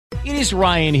It is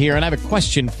Ryan here, and I have a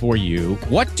question for you.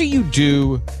 What do you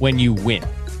do when you win?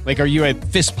 Like, are you a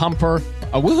fist pumper,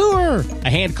 a woo-hooer, a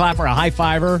hand clapper, a high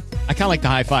fiver? I kind of like the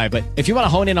high five, but if you want to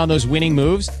hone in on those winning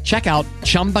moves, check out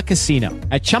Chumba Casino.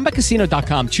 At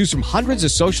ChumbaCasino.com, choose from hundreds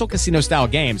of social casino-style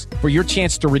games for your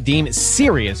chance to redeem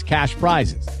serious cash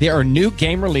prizes. There are new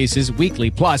game releases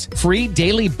weekly, plus free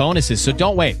daily bonuses. So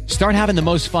don't wait. Start having the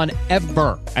most fun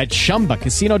ever at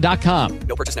ChumbaCasino.com.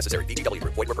 No purchase necessary. VGW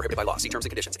Group. Void where prohibited by law. See terms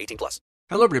and conditions. 18+.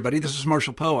 Hello, everybody. This is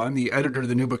Marshall Poe. I'm the editor of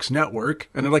the New Books Network,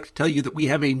 and I'd like to tell you that we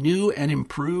have a new and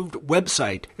improved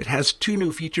website. It has 2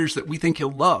 new features that we think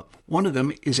you'll love. One of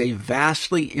them is a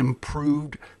vastly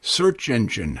improved search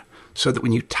engine, so that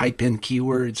when you type in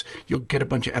keywords, you'll get a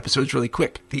bunch of episodes really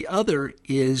quick. The other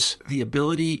is the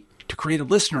ability to create a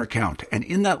listener account. And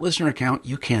in that listener account,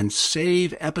 you can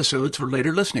save episodes for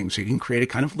later listening. So you can create a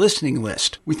kind of listening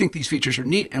list. We think these features are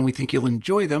neat, and we think you'll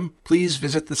enjoy them. Please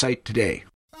visit the site today.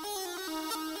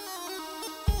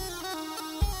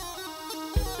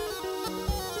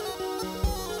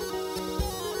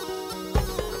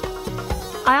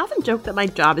 I often joke that my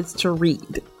job is to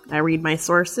read. I read my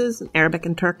sources in Arabic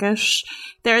and Turkish.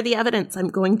 They're the evidence I'm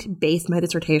going to base my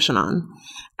dissertation on.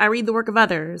 I read the work of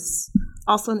others,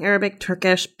 also in Arabic,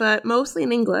 Turkish, but mostly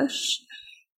in English.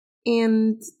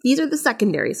 And these are the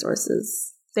secondary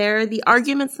sources. They're the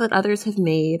arguments that others have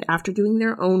made after doing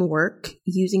their own work,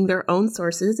 using their own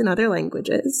sources in other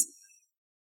languages.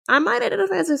 I might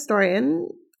identify as a historian,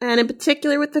 and in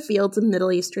particular with the fields of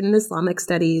Middle Eastern and Islamic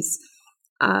studies.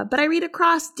 But I read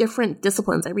across different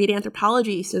disciplines. I read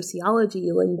anthropology,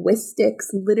 sociology, linguistics,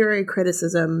 literary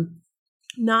criticism,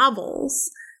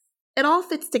 novels. It all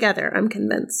fits together, I'm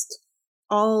convinced.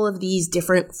 All of these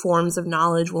different forms of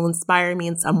knowledge will inspire me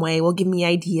in some way, will give me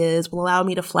ideas, will allow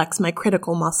me to flex my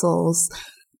critical muscles.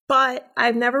 But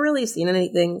I've never really seen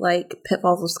anything like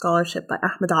Pitfalls of Scholarship by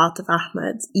Ahmed Atif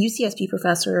Ahmed, UCSB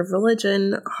professor of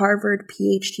religion, Harvard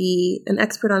PhD, an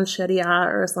expert on Sharia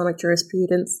or Islamic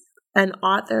jurisprudence, an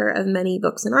author of many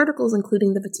books and articles,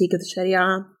 including The Fatigue of the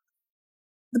Sharia.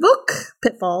 The book,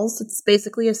 Pitfalls, it's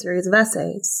basically a series of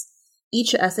essays.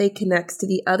 Each essay connects to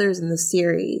the others in the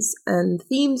series, and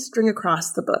themes string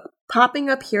across the book, popping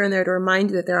up here and there to remind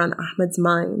you that they're on Ahmed's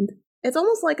mind. It's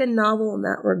almost like a novel in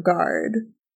that regard.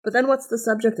 But then what's the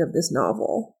subject of this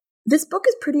novel? This book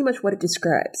is pretty much what it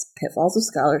describes: pitfalls of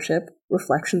scholarship,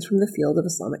 reflections from the field of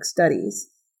Islamic studies.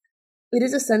 It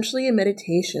is essentially a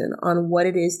meditation on what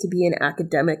it is to be an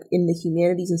academic in the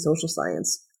humanities and social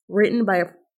science, written by a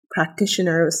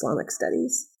practitioner of Islamic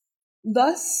studies.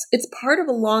 Thus, it's part of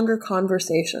a longer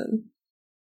conversation.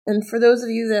 And for those of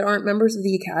you that aren't members of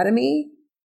the Academy,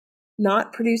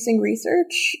 not producing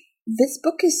research, this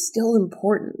book is still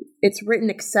important. It's written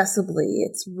accessibly.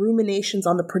 It's ruminations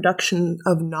on the production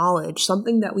of knowledge,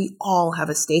 something that we all have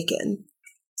a stake in.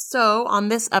 So, on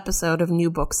this episode of New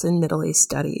Books in Middle East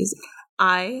Studies,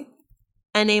 I,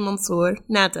 N.A. Mansour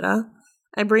Nadira,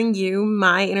 I bring you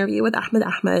my interview with Ahmed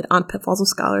Ahmed on Pitfalls of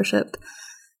Scholarship.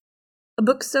 A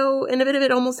book so innovative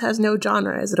it almost has no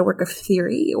genre. Is it a work of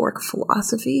theory, a work of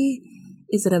philosophy?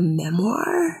 Is it a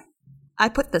memoir? I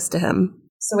put this to him.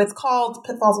 So it's called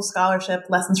Pitfalls of Scholarship,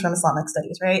 Lessons from Islamic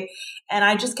Studies, right? And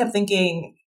I just kept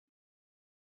thinking,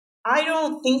 I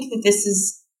don't think that this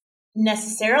is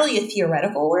necessarily a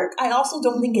theoretical work. I also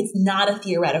don't think it's not a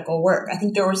theoretical work. I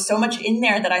think there was so much in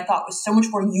there that I thought was so much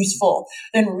more useful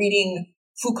than reading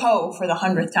Foucault for the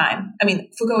 100th time. I mean,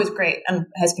 Foucault is great and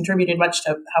has contributed much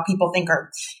to how people think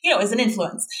or, is an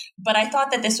influence. But I thought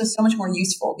that this was so much more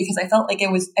useful because I felt like I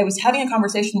was having a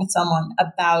conversation with someone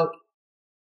about,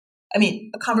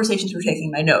 conversations were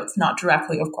taking my notes, not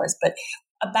directly, of course, but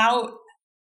about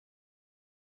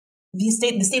the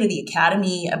state of the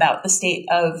academy, about the state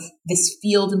of this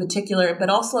field in particular, but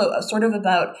also sort of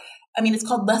about, it's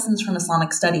called Lessons from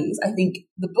Islamic Studies. I think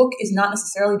the book is not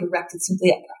necessarily directed simply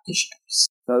at practitioners.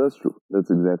 No, that's true.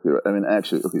 That's exactly right.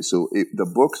 Actually, okay, so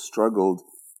the book struggled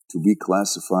to be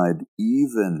classified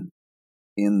even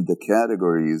in the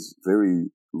categories,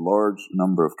 very large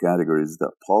number of categories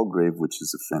that Palgrave, which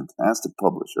is a fantastic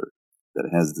publisher that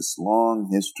has this long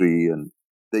history, and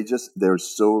they're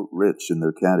so rich in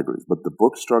their categories. But the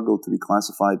book struggled to be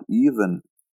classified even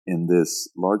in this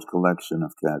large collection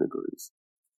of categories.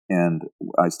 And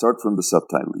I start from the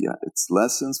subtitle. Yeah, it's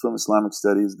Lessons from Islamic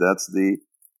Studies. That's the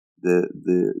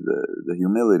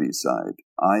humility side.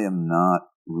 I am not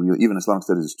real. Even Islamic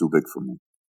studies is too big for me.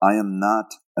 I am not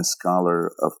a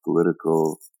scholar of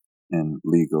political and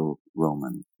legal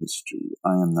Roman history.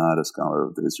 I am not a scholar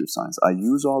of the history of science. I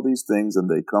use all these things and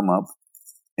they come up,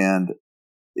 and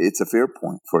it's a fair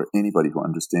point for anybody who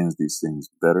understands these things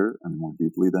better and more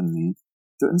deeply than me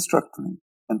to instruct me.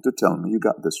 and to tell me you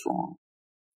got this wrong.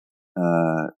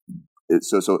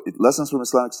 Lessons from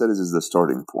Islamic Studies is the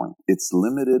starting point. It's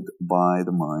limited by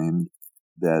the mind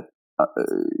that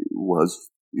was,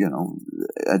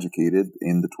 educated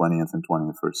in the 20th and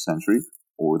 21st century,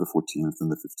 or the 14th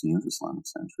and the 15th Islamic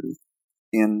century,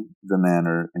 in the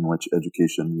manner in which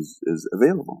education is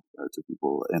available to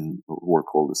people who are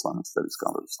called Islamic Studies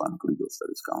scholars, Islamic Legal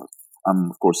Studies scholars.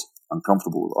 I'm, of course,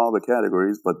 uncomfortable with all the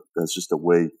categories, but that's just a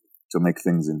way to make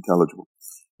things intelligible.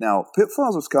 Now,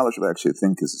 Pitfalls of Scholarship, I actually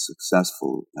think, is a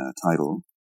successful title.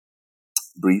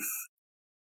 Brief.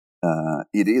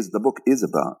 The book is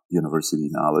about university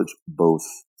knowledge, both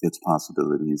its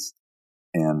possibilities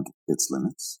and its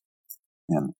limits,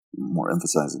 and more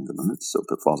emphasizing the limits. So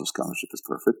Pitfalls of Scholarship is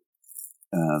perfect.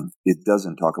 It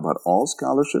doesn't talk about all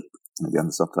scholarship. And again,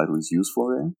 the subtitle is useful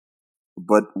there.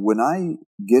 But when I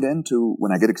get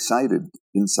excited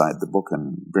inside the book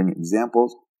and bring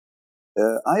examples,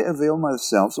 I avail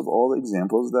myself of all the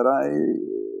examples that I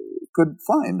could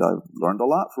find. I've learned a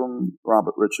lot from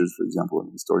Robert Richards, for example, an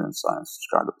historian of science,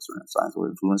 Chicago historian of science, who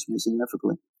influenced me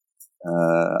significantly.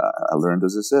 I learned,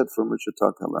 as I said, from Richard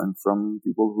Tuck. I learned from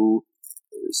people who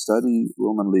study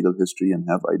Roman legal history and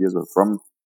have ideas, or from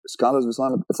scholars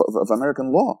of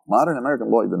American law, modern American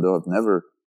law, even though I've never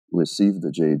received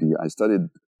the JD. I studied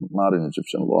modern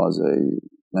Egyptian law, as I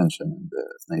mentioned in the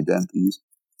Naidan piece.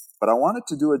 But I wanted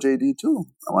to do a JD too.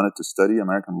 I wanted to study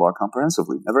American law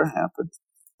comprehensively. Never happened.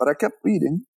 But I kept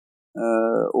reading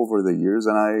over the years,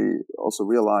 and I also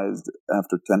realized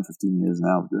after 10, 15 years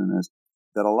now of doing this,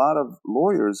 that a lot of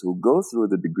lawyers who go through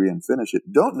the degree and finish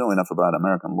it don't know enough about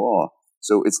American law.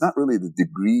 So it's not really the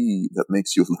degree that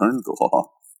makes you learn the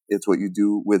law. It's what you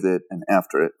do with it and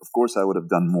after it. Of course, I would have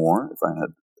done more if I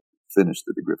had finished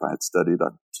the degree. If I had studied, I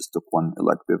just took one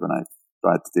elective and I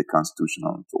tried to take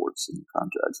constitutional and torts and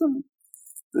contracts. And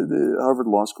the Harvard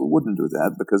Law School wouldn't do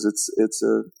that because it's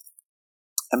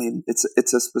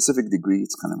a specific degree.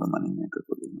 It's kind of a moneymaker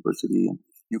for the university, and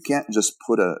you can't just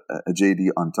put a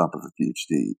JD on top of a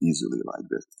PhD easily like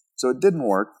this. So it didn't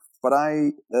work. But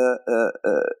I'm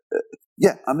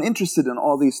interested in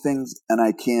all these things, and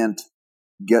I can't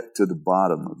get to the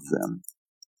bottom of them.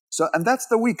 So, and that's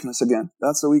the weakness again.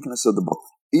 That's the weakness of the book.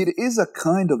 It is a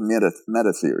kind of meta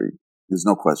theory. There's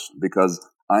no question, because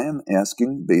I am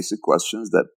asking basic questions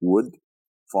that would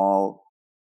fall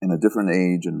in a different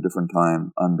age and a different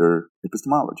time under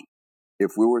epistemology.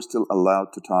 If we were still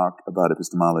allowed to talk about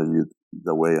epistemology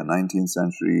the way a 19th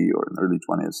century or an early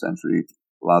 20th century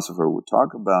philosopher would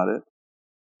talk about it,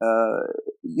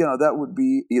 that would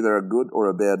be either a good or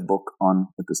a bad book on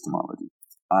epistemology.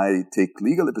 I take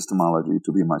legal epistemology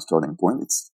to be my starting point.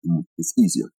 It's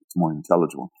easier. It's more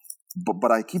intelligible.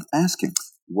 But I keep asking,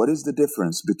 what is the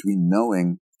difference between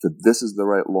knowing that this is the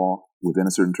right law within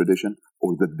a certain tradition,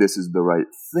 or that this is the right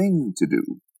thing to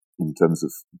do in terms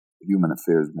of human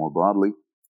affairs more broadly,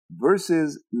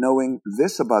 versus knowing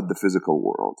this about the physical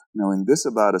world, knowing this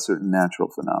about a certain natural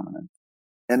phenomenon.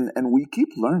 And we keep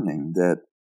learning that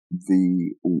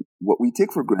what we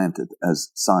take for granted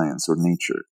as science or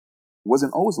nature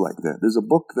wasn't always like that. There's a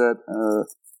book that I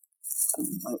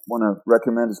want to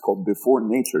recommend. It's called Before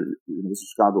Nature. The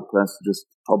Chicago Press just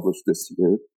published this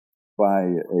year by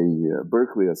a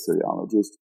Berkeley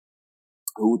Assyriologist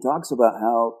who talks about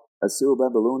how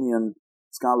Assyro-Babylonian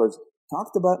scholars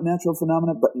talked about natural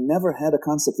phenomena but never had a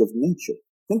concept of nature.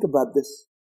 Think about this.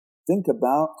 Think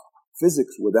about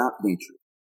physics without nature,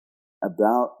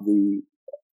 about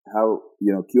how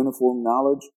cuneiform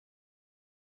knowledge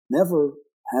never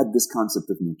had this concept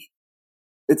of nature.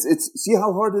 It's see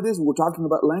how hard it is. We're talking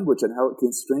about language and how it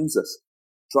constrains us.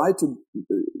 Try to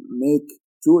make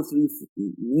 2 or 3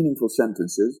 meaningful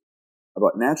sentences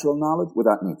about natural knowledge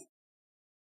without nature.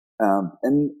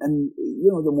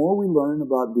 The more we learn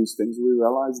about these things, we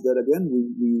realize that, again,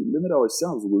 we limit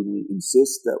ourselves when we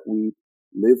insist that we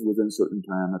live within certain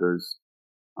parameters.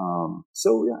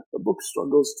 The book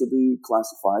struggles to be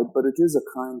classified, but it is a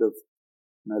kind of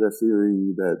meta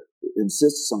theory that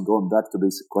insists on going back to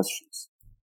basic questions.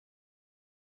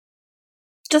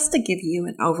 Just to give you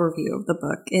an overview of the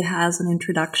book, it has an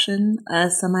introduction, a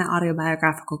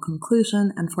semi-autobiographical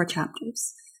conclusion, and 4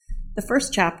 chapters. The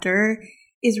first chapter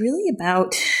is really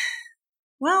about,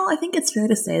 I think it's fair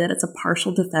to say that it's a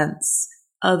partial defense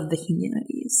of the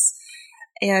humanities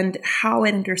and how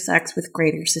it intersects with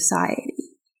greater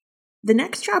society. The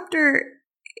next chapter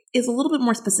is a little bit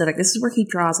more specific. This is where he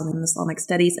draws on Islamic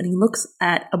studies, and he looks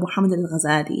at Abu Hamid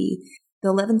al-Ghazali, the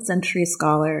 11th century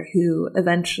scholar who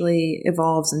eventually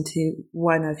evolves into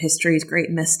one of history's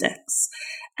great mystics.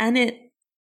 And it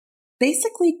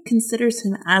basically considers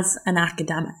him as an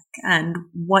academic and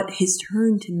what his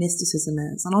turn to mysticism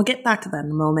is. And I'll get back to that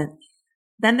in a moment.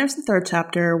 Then there's the third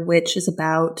chapter, which is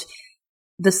about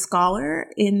the scholar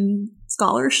in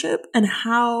scholarship and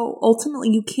how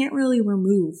ultimately you can't really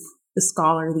remove the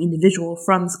scholar, the individual,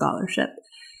 from scholarship.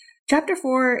 Chapter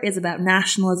 4 is about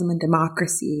nationalism and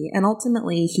democracy, and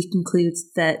ultimately he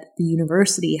concludes that the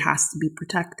university has to be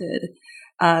protected,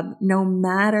 no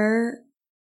matter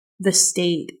the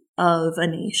state of a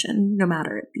nation, no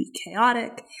matter it be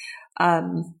chaotic,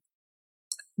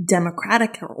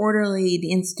 democratic, or orderly,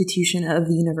 the institution of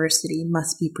the university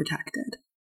must be protected.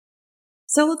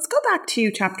 So let's go back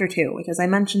to chapter 2, which, as I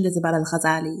mentioned, is about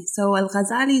Al-Ghazali. So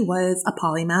Al-Ghazali was a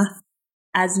polymath,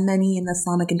 as many in the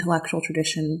Islamic intellectual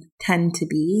tradition tend to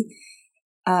be,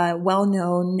 well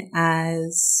known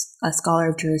as a scholar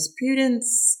of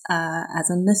jurisprudence, as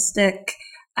a mystic,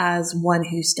 as one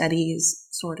who studies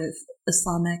sort of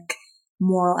Islamic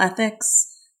moral ethics.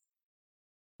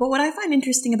 But what I find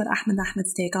interesting about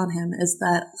Ahmad's take on him is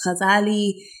that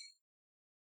Ghazali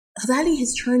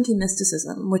has turned to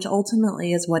mysticism, which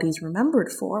ultimately is what he's remembered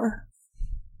for.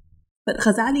 But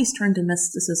Ghazali's turned to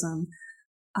mysticism,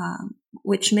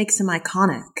 which makes him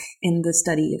iconic in the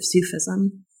study of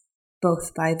Sufism,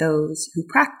 both by those who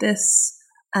practice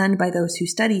and by those who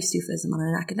study Sufism on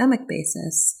an academic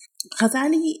basis.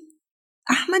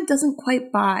 Ahmad doesn't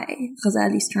quite buy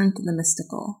Ghazali's turn to the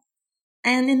mystical.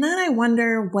 And in that I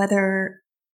wonder whether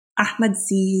Ahmad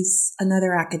sees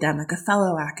another academic, a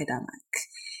fellow academic,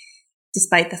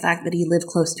 despite the fact that he lived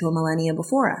close to a millennia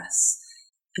before us,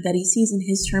 that he sees in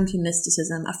his turn to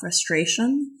mysticism a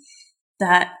frustration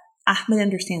that Ahmad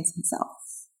understands himself.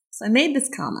 So I made this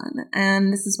comment,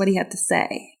 and this is what he had to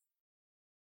say.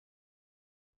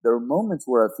 There are moments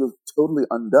where I feel totally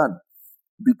undone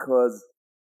because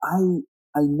I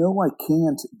know I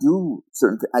can't do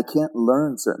certain things. I can't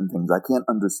learn certain things. I can't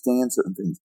understand certain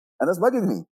things. And that's bugging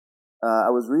me. I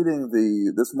was reading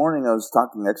this morning I was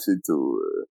talking actually to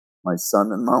my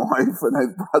son and my wife, and I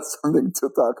brought something to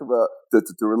talk about,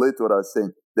 to relate to what I was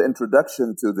saying. The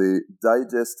introduction to the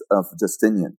Digest of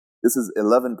Justinian. This is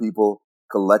 11 people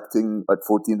collecting like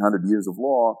 1400 years of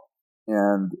law,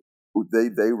 and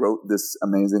they wrote this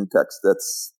amazing text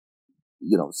that's,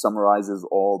 summarizes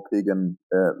all pagan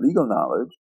legal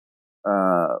knowledge.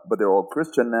 But they're all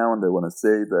Christian now, and they want to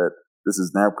say that this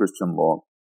is now Christian law.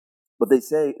 But they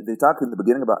talk in the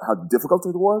beginning about how difficult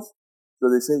it was. So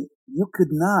they say,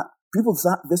 people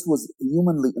thought this was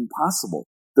humanly impossible.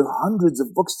 There are hundreds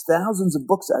of books, thousands of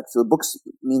books actually. Books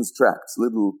means tracts,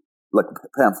 little, like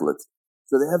pamphlets.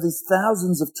 So they have these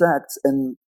thousands of tracts,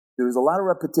 and there's a lot of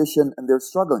repetition, and they're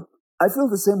struggling. I feel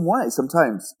the same way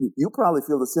sometimes. You probably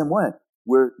feel the same way,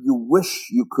 where you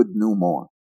wish you could know more,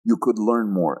 you could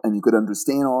learn more, and you could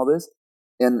understand all this,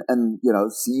 and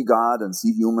see God and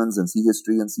see humans and see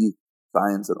history and see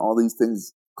science and all these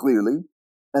things clearly,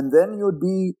 and then you would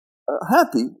be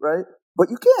happy, right? But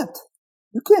you can't.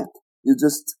 You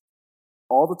just,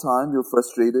 all the time, you're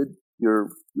frustrated, you're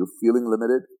feeling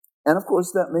limited. And of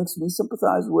course, that makes me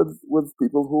sympathize with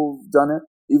people who've done it,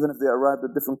 even if they arrived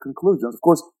at different conclusions. Of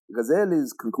course,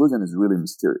 Ghazali's conclusion is really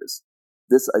mysterious.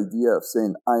 This idea of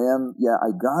saying, I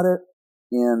got it,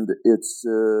 and it's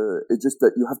just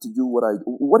that you have to do what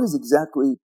is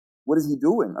he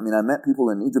doing? I mean, I met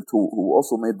people in Egypt who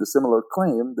also made the similar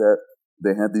claim that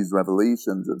they had these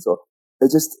revelations, and so I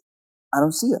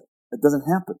don't see it. It doesn't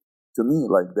happen to me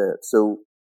like that. So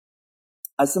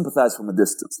I sympathize from a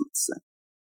distance, let's say.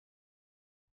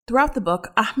 Throughout the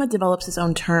book, Ahmad develops his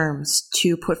own terms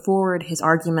to put forward his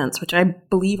arguments, which I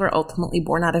believe are ultimately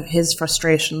born out of his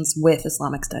frustrations with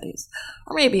Islamic studies.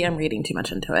 Or maybe I'm reading too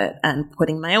much into it and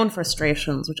putting my own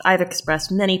frustrations, which I've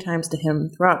expressed many times to him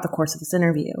throughout the course of this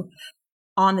interview,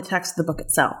 on the text of the book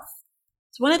itself.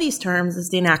 So one of these terms is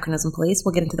the anachronism police.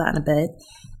 We'll get into that in a bit.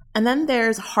 And then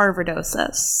there's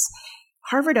Harvardosis.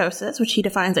 Harvardosis, which he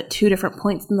defines at 2 different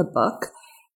points in the book,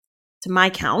 to my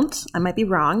count, I might be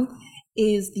wrong,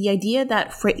 is the idea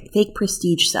that fake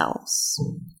prestige sells.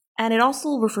 And it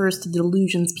also refers to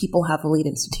delusions people have of elite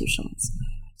institutions.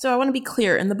 So I want to be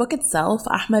clear, in the book itself,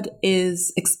 Ahmad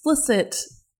is explicit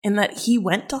in that he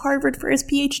went to Harvard for his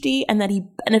PhD and that he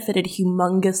benefited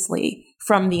humongously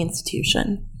from the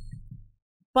institution.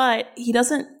 But he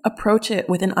doesn't approach it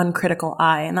with an uncritical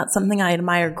eye, and that's something I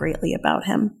admire greatly about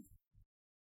him.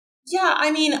 Yeah,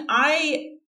 I mean,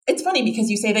 it's funny because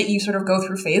you say that you sort of go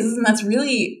through phases, and that's a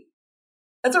relief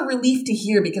to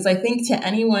hear, because I think to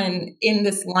anyone in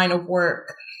this line of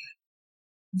work,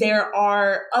 there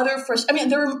are other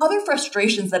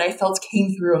frustrations that I felt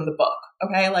came through in the book.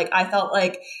 Okay. Like I felt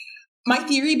like my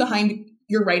theory behind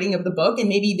your writing of the book, and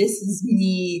maybe this is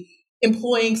me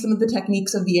employing some of the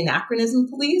techniques of the anachronism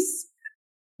police.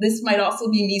 This might also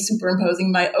be me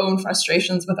superimposing my own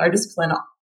frustrations with our discipline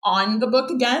on the book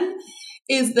again,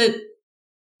 is that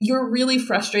you're really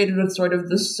frustrated with sort of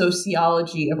the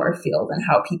sociology of our field and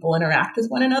how people interact with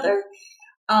one another.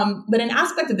 But an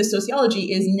aspect of this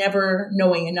sociology is never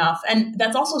knowing enough. And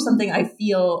that's also something I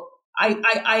feel,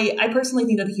 I personally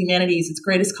think that the humanities, its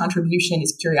greatest contribution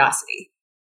is curiosity,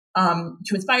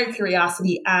 to inspire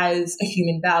curiosity as a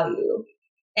human value.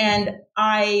 And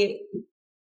I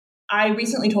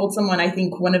recently told someone, I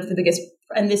think one of the biggest,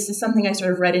 and this is something I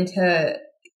sort of read into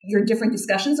your different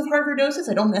discussions of Harvardosis.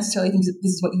 I don't necessarily think this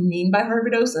is what you mean by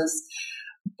Harvardosis,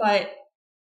 but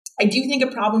I do think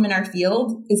a problem in our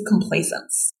field is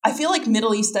complacence. I feel like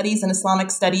Middle East studies and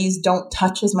Islamic studies don't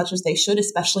touch as much as they should,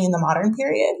 especially in the modern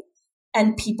period.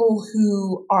 And people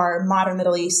who are modern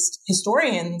Middle East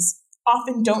historians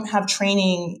often don't have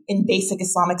training in basic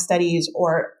Islamic studies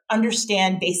or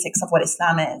understand basics of what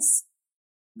Islam is.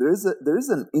 There is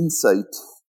an insight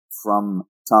from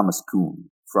Thomas Kuhn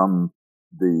from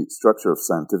The Structure of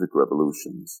Scientific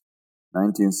Revolutions,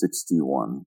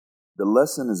 1961. The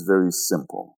lesson is very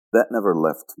simple. That never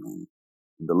left me.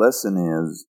 The lesson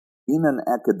is, in an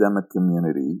academic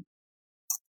community,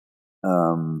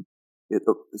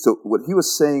 so what he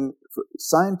was saying,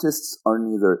 scientists are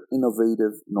neither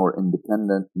innovative nor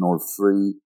independent nor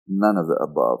free, none of the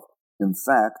above. In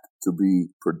fact, to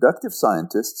be productive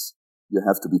scientists, you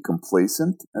have to be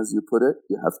complacent, as you put it.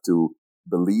 You have to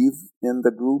believe in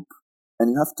the group, and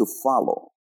you have to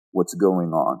follow what's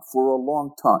going on for a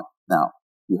long time. Now,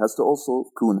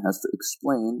 Kuhn has to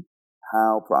explain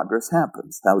how progress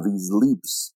happens, how these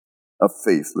leaps of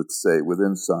faith, let's say,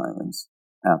 within science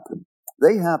happen.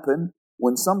 They happen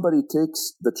when somebody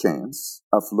takes the chance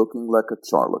of looking like a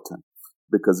charlatan.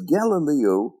 Because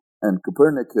Galileo and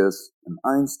Copernicus and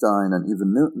Einstein and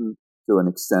even Newton, to an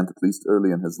extent, at least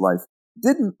early in his life,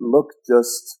 didn't look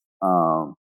just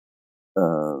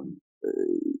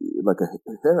like a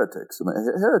heretic. So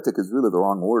a heretic is really the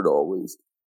wrong word always.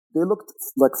 They looked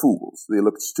like fools. They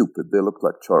looked stupid. They looked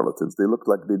like charlatans. They looked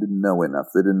like they didn't know enough.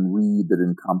 They didn't read. They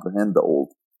didn't comprehend the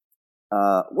old.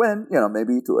 When,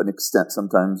 maybe to an extent,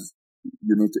 sometimes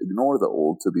you need to ignore the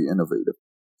old to be innovative.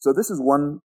 So this is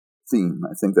one theme,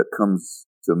 I think, that comes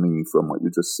to me from what you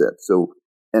just said. So,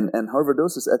 and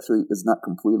Harvardosis actually is not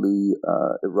completely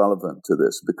irrelevant to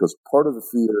this, because part of the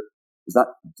fear is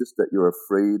not just that you're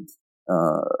afraid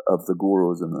of the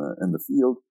gurus in the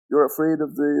field. You're afraid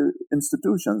of the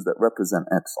institutions that represent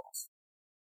excellence.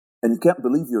 And you can't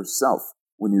believe yourself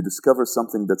when you discover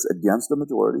something that's against the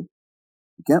majority.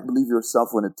 You can't believe yourself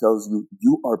when it tells you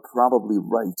you are probably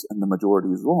right and the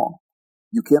majority is wrong.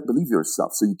 You can't believe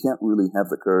yourself, so you can't really have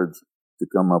the courage to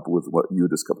come up with what you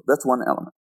discovered. That's one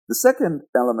element. The second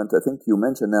element, I think you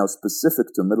mentioned now,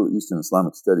 specific to Middle Eastern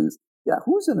Islamic studies. Yeah,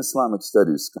 who's an Islamic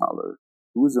studies scholar?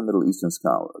 Who's a Middle Eastern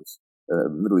scholars?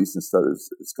 Middle Eastern studies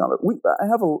scholar. I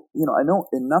know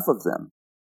enough of them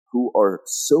who are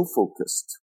so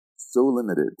focused, so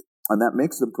limited, and that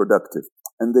makes them productive.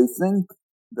 And they think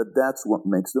that that's what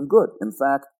makes them good. In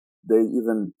fact, they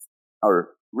even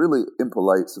are really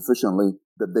impolite sufficiently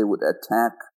that they would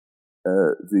attack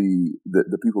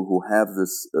the people who have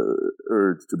this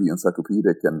urge to be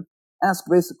encyclopedic and ask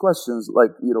basic questions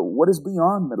like, what is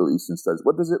beyond Middle Eastern studies?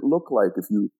 What does it look like if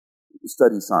you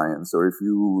study science, or if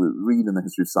you read in the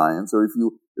history of science, or if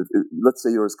let's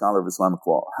say you're a scholar of Islamic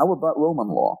law? How about Roman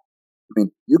law? I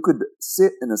mean, you could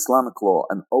sit in Islamic law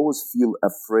and always feel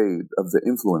afraid of the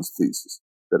influence thesis,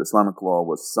 that Islamic law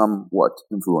was somewhat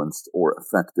influenced or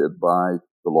affected by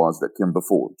the laws that came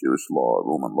before, Jewish law,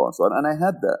 Roman law, and so on. And I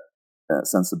had that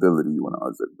sensibility when I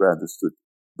was a graduate student.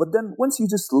 But then once you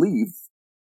just leave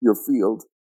your field,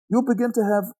 you'll begin to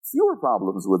have fewer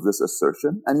problems with this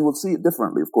assertion, and you will see it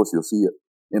differently. Of course, you'll see it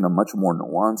in a much more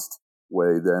nuanced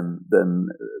way than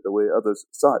the way others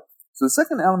saw it. So the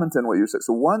second element in what you're saying,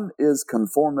 so one is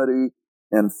conformity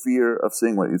and fear of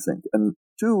saying what you think, and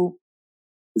two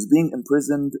is being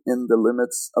imprisoned in the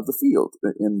limits of the field,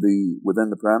 within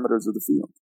the parameters of the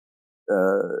field.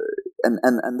 And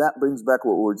that brings back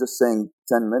what we were just saying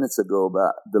 10 minutes ago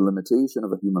about the limitation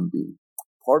of a human being.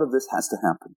 Part of this has to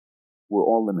happen. We're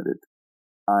all limited.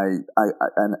 And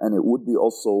it would be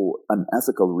also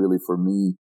unethical, really, for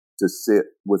me to sit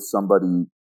with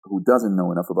somebody who doesn't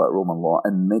know enough about Roman law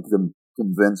and make them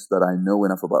convinced that I know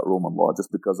enough about Roman law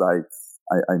just because I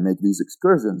make these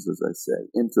excursions, as I say,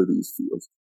 into these fields.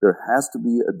 There has to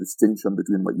be a distinction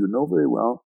between what you know very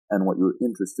well and what you're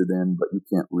interested in, but you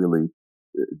can't really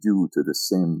do to the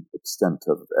same extent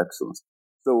of excellence.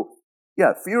 So,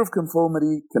 fear of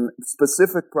conformity,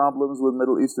 specific problems with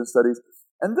Middle Eastern studies.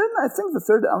 And then I think the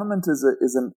third element is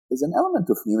an element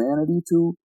of humanity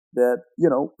too, that,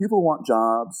 people want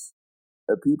jobs,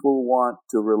 people want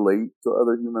to relate to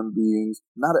other human beings.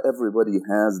 Not everybody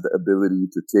has the ability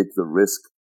to take the risk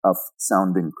of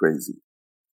sounding crazy.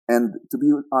 And to be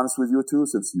honest with you too,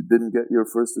 since you didn't get your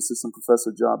first assistant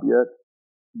professor job yet,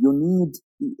 you need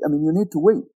to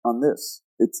wait on this.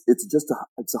 It's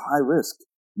a high risk.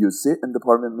 You sit in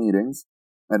department meetings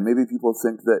and maybe people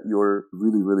think that you're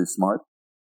really, really smart,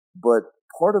 but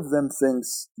part of them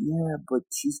thinks, but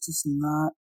she's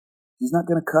not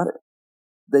going to cut it.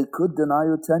 They could deny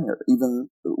your tenure even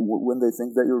when they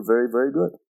think that you're very, very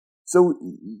good. So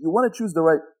you want to choose the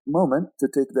right moment to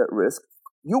take that risk.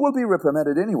 You will be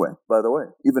reprimanded anyway, by the way,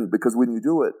 even because when you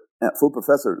do it at full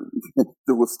professor,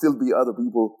 there will still be other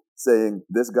people saying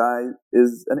this guy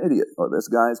is an idiot or this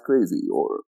guy is crazy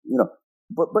or,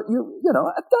 but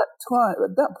at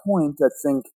that point, I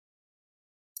think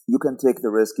you can take the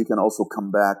risk. You can also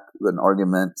come back with an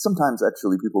argument. Sometimes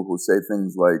actually people who say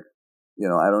things like,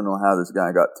 I don't know how this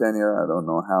guy got tenure. I don't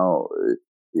know how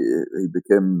he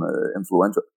became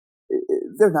influential.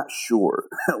 They're not sure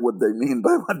what they mean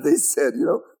by what they said,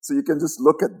 so you can just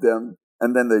look at them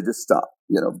and then they just stop,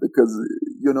 because,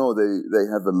 they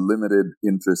have a limited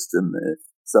interest in the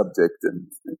subject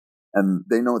and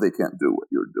they know they can't do what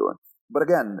you're doing. But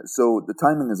again, so the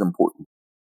timing is important.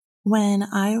 When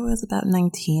I was about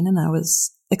 19 and I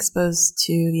was exposed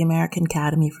to the American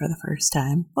Academy for the first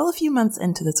time, a few months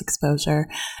into this exposure,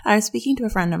 I was speaking to a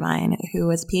friend of mine who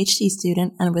was a PhD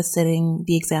student and was sitting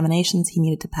the examinations he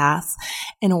needed to pass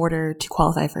in order to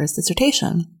qualify for his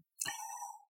dissertation.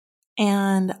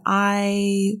 And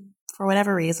I, for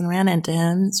whatever reason, ran into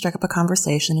him, struck up a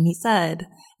conversation, and he said,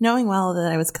 knowing well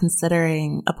that I was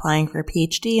considering applying for a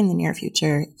PhD in the near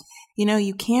future,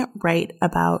 you can't write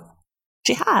about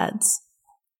jihads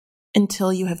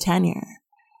until you have tenure.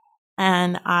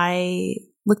 And I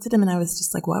looked at him and I was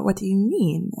just like, what do you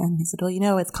mean? And he said,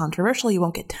 well, it's controversial. You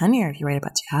won't get tenure if you write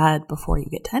about jihad before you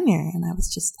get tenure. And I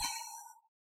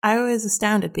was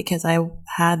astounded because I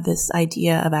had this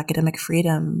idea of academic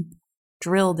freedom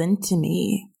drilled into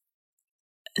me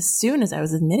as soon as I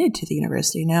was admitted to the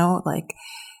university,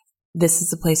 this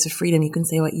is a place of freedom. You can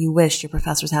say what you wish. Your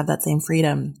professors have that same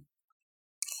freedom.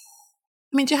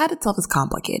 Jihad itself is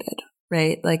complicated,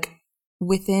 right?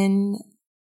 Within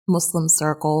Muslim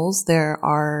circles, there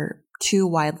are two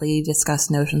widely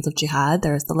discussed notions of jihad.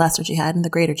 There's the lesser jihad and the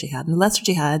greater jihad. And the lesser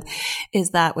jihad is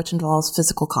that which involves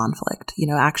physical conflict,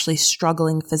 actually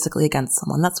struggling physically against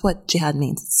someone. That's what jihad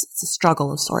means. It's a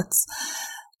struggle of sorts,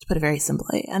 to put it very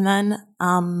simply. And then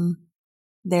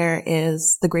there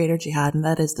is the greater jihad, and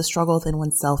that is the struggle within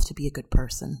oneself to be a good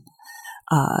person,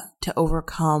 to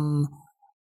overcome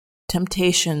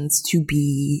temptations to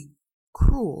be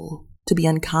cruel, to be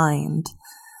unkind.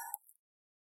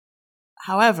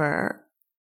 However,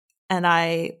 and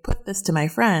I put this to my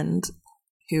friend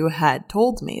who had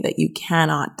told me that you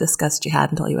cannot discuss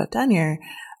jihad until you have tenure,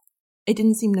 it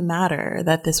didn't seem to matter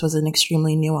that this was an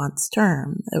extremely nuanced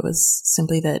term. It was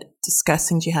simply that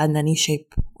discussing jihad in any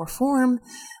shape or form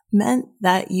meant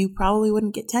that you probably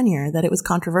wouldn't get tenure, that it was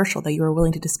controversial, that you were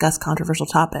willing to discuss controversial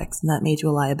topics, and that made you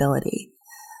a liability.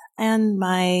 And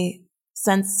my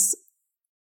sense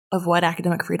of what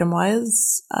academic freedom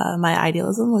was, my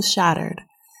idealism was shattered.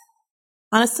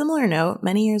 On a similar note,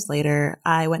 many years later,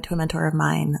 I went to a mentor of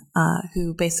mine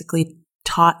who basically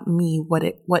taught me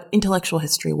what intellectual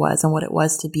history was and what it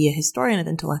was to be a historian of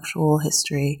intellectual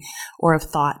history or of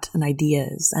thought and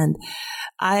ideas. And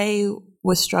I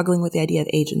was struggling with the idea of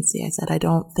agency. I said, I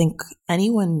don't think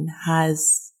anyone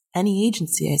has any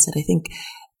agency. I said, I think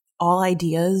all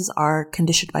ideas are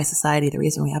conditioned by society. The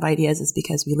reason we have ideas is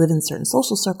because we live in certain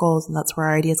social circles, and that's where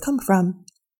our ideas come from.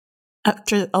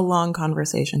 After a long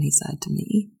conversation, he said to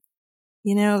me,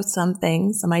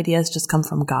 some ideas just come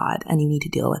from God, and you need to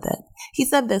deal with it. He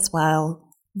said this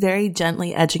while very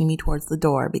gently edging me towards the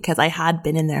door, because I had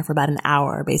been in there for about an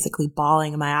hour, basically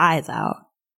bawling my eyes out.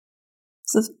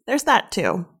 So there's that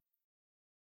too.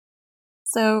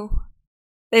 So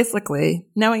basically,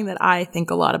 knowing that I think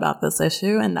a lot about this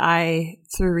issue, and I,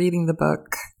 through reading the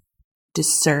book,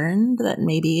 discerned that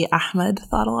maybe Ahmed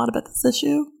thought a lot about this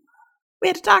issue, we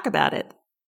had to talk about it.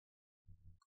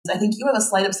 I think you have a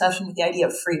slight obsession with the idea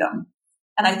of freedom.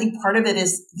 And I think part of it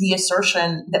is the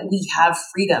assertion that we have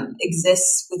freedom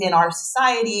exists within our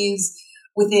societies,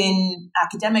 within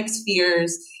academic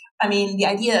spheres. I mean, the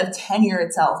idea of tenure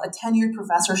itself, a tenured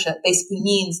professorship basically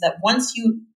means that once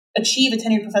you achieve a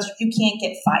tenured professorship, you can't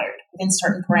get fired within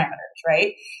certain parameters,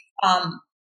 right?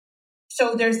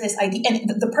 So there's this idea, and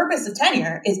the purpose of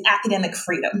tenure is academic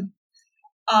freedom.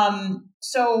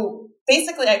 So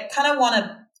basically, I kind of want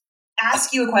to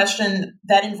ask you a question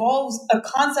that involves a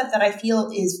concept that I feel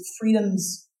is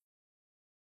freedom's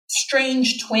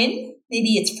strange twin.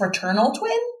 Maybe it's fraternal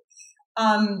twin,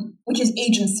 which is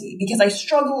agency, because I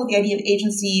struggle with the idea of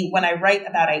agency when I write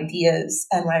about ideas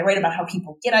and when I write about how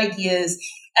people get ideas.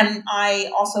 And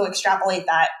I also extrapolate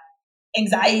that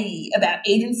anxiety about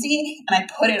agency and I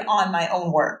put it on my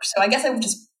own work. So I guess I would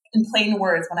just, in plain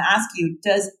words, want to ask you,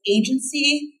 does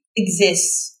agency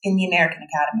exist in the American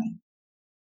Academy?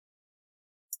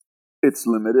 It's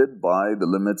limited by the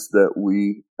limits that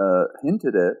we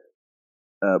hinted at,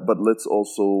 but let's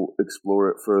also explore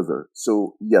it further.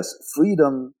 So yes,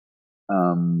 freedom,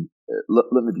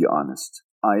 let me be honest.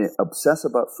 I obsess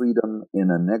about freedom in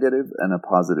a negative and a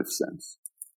positive sense.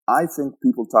 I think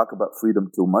people talk about freedom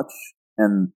too much,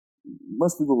 and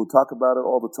most people who talk about it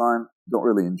all the time don't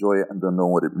really enjoy it and don't know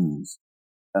what it means.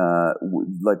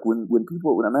 Like when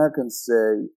Americans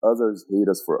say others hate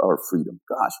us for our freedom,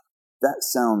 gosh, that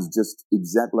sounds just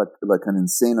exactly like an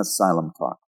insane asylum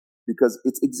talk, because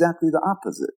it's exactly the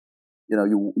opposite. You know,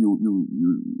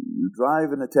 you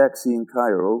drive in a taxi in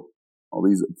Cairo, all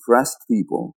these oppressed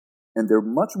people, and they're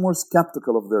much more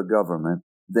skeptical of their government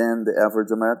than the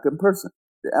average American person.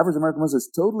 The average American person is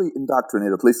totally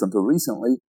indoctrinated, at least until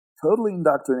recently, totally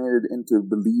indoctrinated into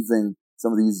believing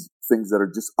some of these things that are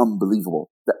just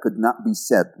unbelievable, that could not be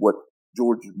said. What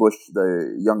George Bush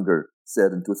the Younger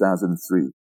said in 2003.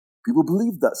 People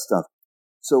believe that stuff.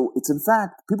 So it's in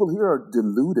fact, people here are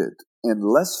deluded and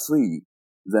less free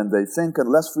than they think and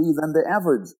less free than the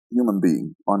average human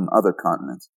being on other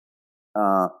continents.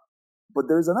 But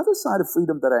there's another side of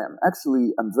freedom that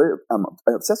I'm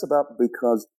obsessed about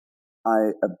because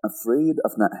I am afraid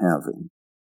of not having.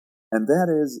 And that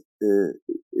is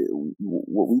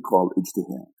what we call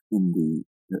ijtihad in the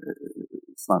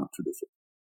Islamic tradition.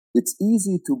 It's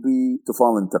easy to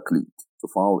fall in taqleed, to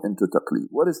fall into taqleed.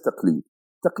 What is taqleed?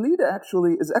 Taqleed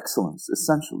actually is excellence,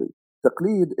 essentially.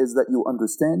 Taqleed is that you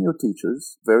understand your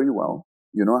teachers very well.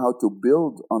 You know how to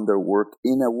build on their work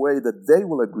in a way that they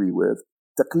will agree with.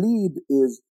 Taqleed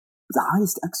is the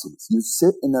highest excellence. You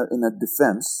sit in a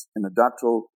defense, in a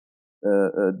doctoral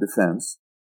defense,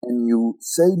 and you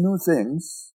say new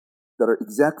things that are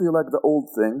exactly like the old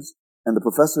things, and the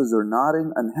professors are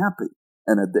nodding and happy.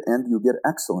 And at the end, you get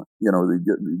excellent. You know,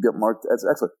 you get marked as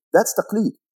excellent. That's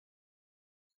taqleed.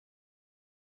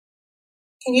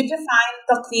 Can you define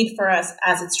taqleed for us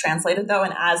as it's translated, though,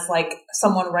 and as like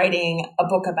someone writing a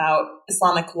book about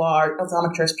Islamic law or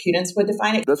Islamic jurisprudence would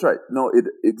define it? That's right. No,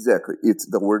 exactly. It's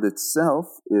the word itself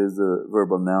is a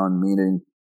verbal noun meaning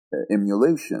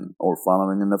emulation or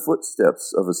following in the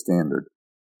footsteps of a standard.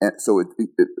 And so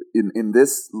in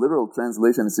this literal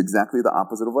translation, it's exactly the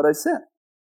opposite of what I said.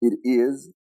 It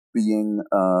is being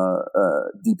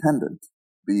dependent,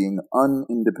 being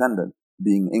unindependent,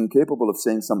 being incapable of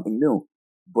saying something new.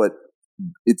 But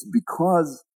it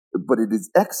is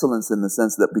excellence in the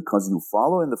sense that because you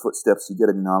follow in the footsteps, you get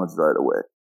acknowledged right away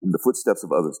in the footsteps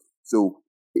of others. So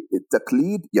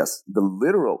taqleed, yes, the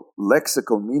literal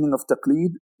lexical meaning of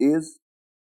taqleed is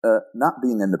not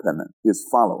being independent, is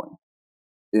following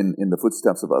in the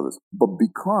footsteps of others. But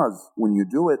because when you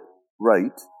do it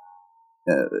right,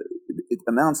 it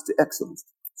amounts to excellence.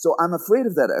 So I'm afraid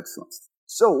of that excellence.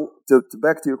 So to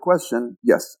back to your question,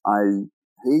 yes, I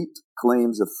hate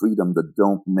claims of freedom that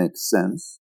don't make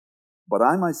sense, but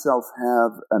I myself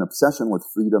have an obsession with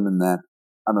freedom in that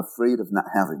I'm afraid of not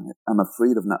having it. I'm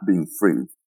afraid of not being free,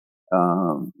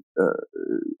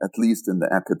 at least in the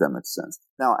academic sense.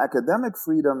 Now, academic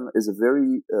freedom is a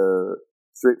very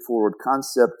straightforward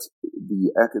concept.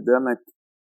 The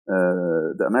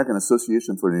American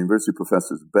Association for University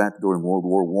Professors back during World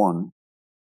War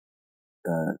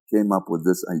I came up with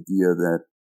this idea that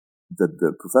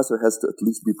the professor has to at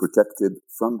least be protected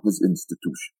from his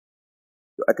institution.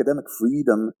 So academic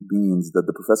freedom means that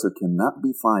the professor cannot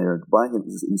be fired by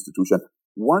his institution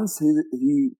once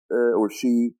he or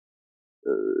she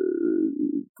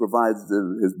provides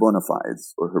his bona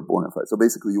fides or her bona fides. So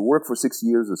basically, you work for 6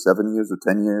 years or 7 years or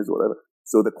 10 years or whatever.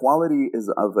 So the quality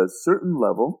is of a certain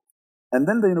level, and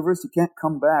then the university can't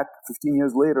come back 15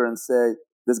 years later and say,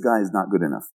 this guy is not good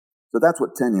enough. So that's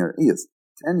what tenure is.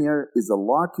 Tenure is a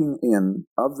locking in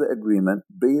of the agreement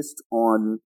based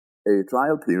on a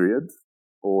trial period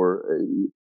or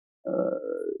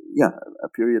a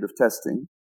period of testing.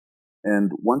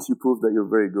 And once you prove that you're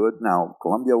very good, now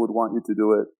Columbia would want you to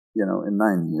do it, in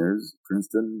 9 years.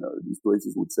 Princeton, these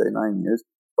places would say 9 years,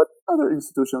 but other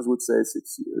institutions would say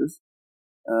 6 years.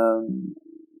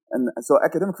 And so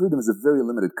academic freedom is a very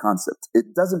limited concept.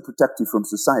 It doesn't protect you from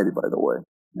society, by the way.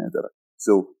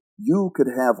 So you could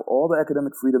have all the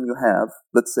academic freedom you have.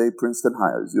 Let's say Princeton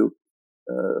hires you,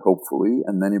 hopefully,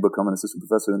 and then you become an assistant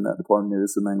professor in that department, Near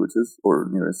Eastern Languages or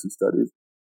Near Eastern Studies.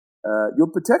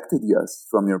 You're protected, yes,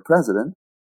 from your president,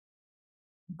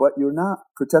 but you're not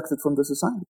protected from the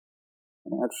society.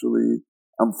 And actually,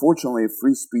 unfortunately,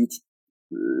 free speech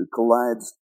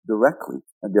collides directly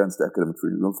against academic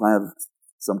freedom. You'll have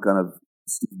some kind of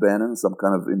Steve Bannon, some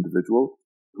kind of individual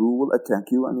who will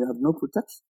attack you, and you have no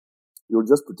protection. You're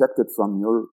just protected from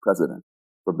your president,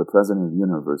 from the president of the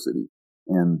university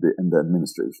and the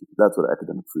administration. That's what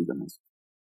academic freedom is.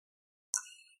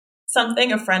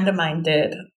 Something a friend of mine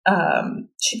did.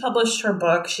 She published her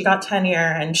book. She got tenure,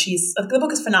 and the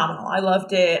book is phenomenal. I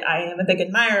loved it. I am a big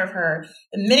admirer of her.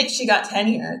 The minute she got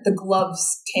tenure, the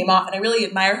gloves came off, and I really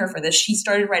admire her for this. She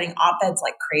started writing op-eds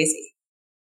like crazy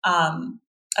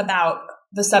about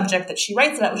the subject that she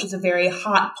writes about, which is a very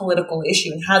hot political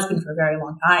issue and has been for a very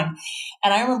long time.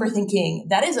 And I remember thinking,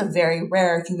 that is a very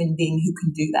rare human being who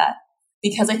can do that.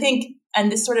 Because I think,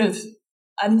 and this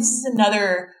is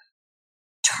another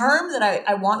term that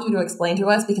I want you to explain to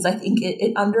us, because I think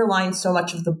it underlines so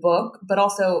much of the book, but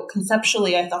also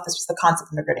conceptually, I thought this was the concept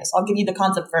of immigrating. So I'll give you the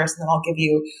concept first, and then I'll give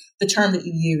you the term that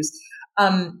you use.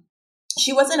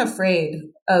 She wasn't afraid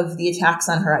of the attacks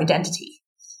on her identity.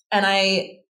 And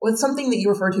was something that you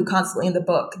refer to constantly in the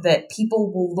book, that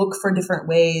people will look for different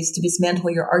ways to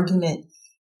dismantle your argument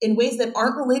in ways that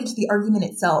aren't related to the argument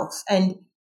itself. And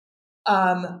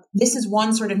this is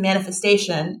one sort of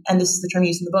manifestation, and this is the term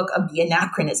used in the book, of the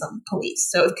anachronism police.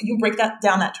 So could you break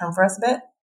down that term for us a bit?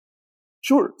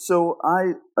 Sure. So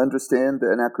I understand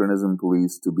the anachronism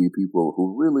police to be people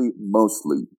who really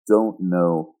mostly don't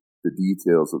know the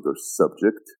details of their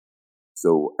subject.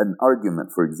 So an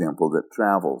argument, for example, that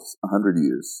travels 100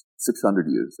 years, 600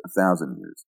 years, 1,000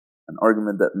 years, an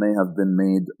argument that may have been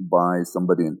made by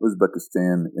somebody in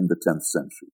Uzbekistan in the 10th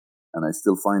century, and I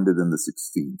still find it in the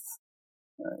 16th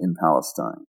in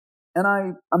Palestine. And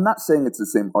I'm not saying it's the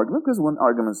same argument, because when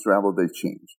arguments travel, they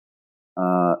change.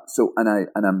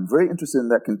 And I'm very interested in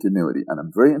that continuity, and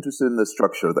I'm very interested in the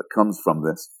structure that comes from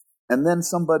this. And then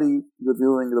somebody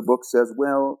reviewing the book says,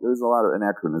 well, there's a lot of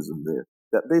anachronism there.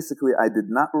 That basically I did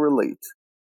not relate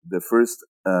the first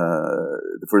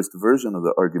version of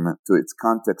the argument to its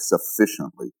context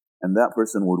sufficiently. And that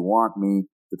person would want me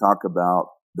to talk about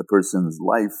the person's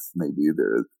life, maybe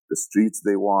the streets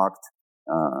they walked,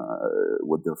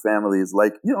 what their family is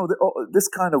like. This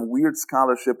kind of weird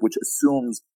scholarship which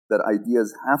assumes that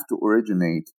ideas have to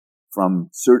originate from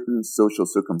certain social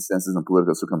circumstances and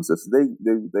political circumstances.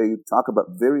 They talk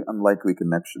about very unlikely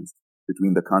connections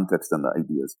between the context and the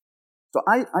ideas. So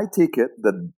I take it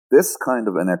that this kind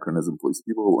of anachronism police,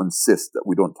 people who insist that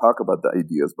we don't talk about the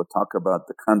ideas, but talk about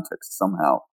the context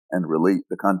somehow and relate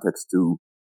the context to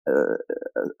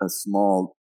a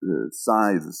small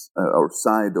size or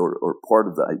side or part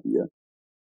of the idea,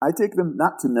 I take them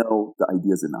not to know the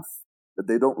ideas enough, that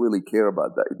they don't really care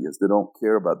about the ideas. They don't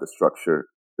care about the structure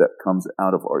that comes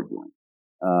out of arguing.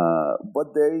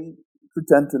 But they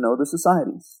pretend to know the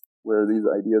societies where these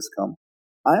ideas come.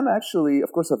 I'm actually,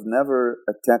 of course, I've never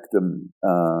attacked them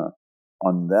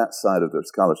on that side of their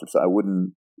scholarship. So I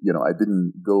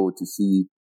didn't go to see,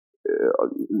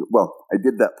 I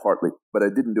did that partly, but I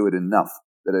didn't do it enough.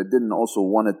 That I didn't also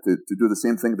want it to do the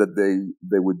same thing that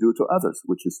they would do to others,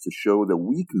 which is to show the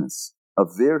weakness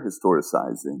of their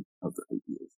historicizing of the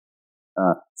ideas.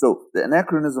 So the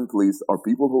anachronism police are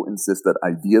people who insist that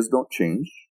ideas don't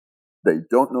change. They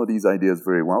don't know these ideas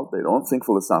very well. They don't think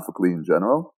philosophically in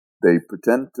general. They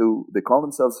they call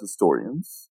themselves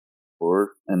historians,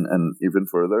 and even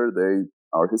further, they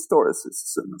are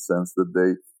historicists in the sense that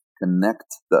they connect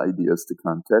the ideas to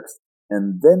context,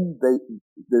 and then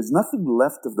there's nothing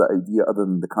left of the idea other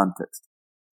than the context.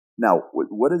 Now,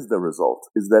 what is the result?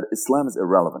 Is that Islam is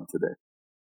irrelevant today.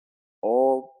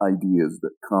 All ideas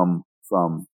that come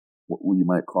from what we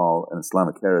might call an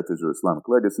Islamic heritage or Islamic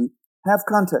legacy have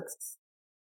contexts,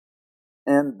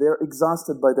 and they're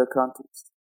exhausted by their context.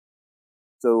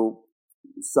 So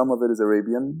some of it is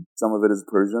Arabian, some of it is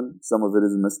Persian, some of it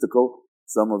is mystical,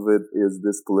 some of it is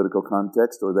this political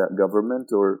context or that government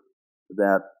or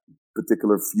that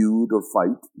particular feud or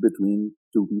fight between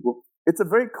two people. It's a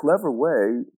very clever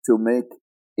way to make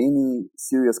any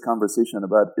serious conversation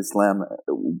about Islam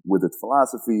with its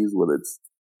philosophies, with its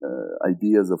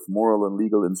ideas of moral and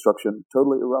legal instruction,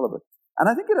 totally irrelevant. And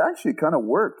I think it actually kind of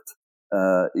worked.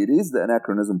 It is the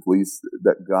anachronism police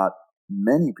that got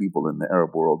many people in the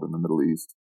Arab world, in the Middle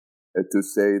East, to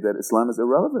say that Islam is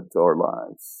irrelevant to our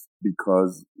lives.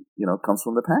 because, it comes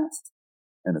from the past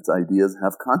and its ideas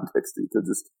have context. You could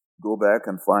just go back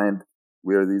and find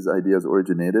where these ideas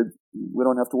originated. We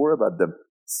don't have to worry about them.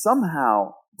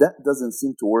 Somehow, that doesn't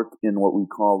seem to work in what we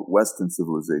call Western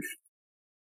civilization.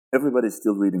 Everybody's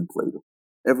still reading Plato.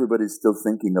 Everybody's still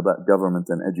thinking about government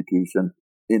and education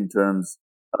in terms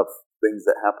of things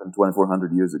that happened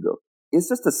 2,400 years ago. It's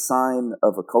just a sign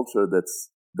of a culture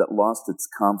that lost its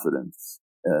confidence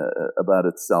about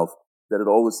itself, that it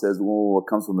always says, well, what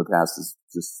comes from the past is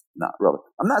just not relevant.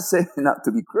 I'm not saying not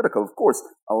to be critical. Of course,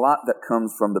 a lot that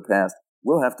comes from the past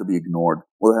will have to be ignored,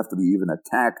 will have to be even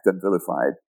attacked and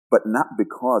vilified, but not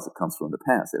because it comes from the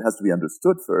past. It has to be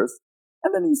understood first,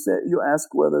 and then you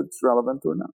ask whether it's relevant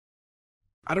or not.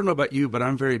 I don't know about you, but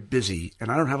I'm very busy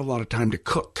and I don't have a lot of time to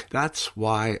cook. That's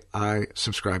why I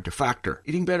subscribe to Factor.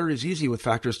 Eating better is easy with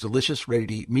Factor's delicious,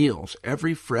 ready-to-eat meals.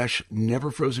 Every fresh,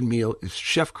 never frozen meal is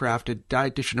chef-crafted,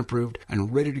 dietitian approved,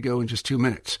 and ready to go in just 2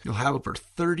 minutes. You'll have over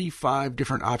 35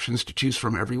 different options to choose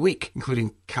from every week,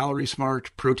 including Calorie Smart,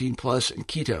 Protein Plus, and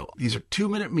Keto. These are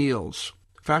 2-minute meals.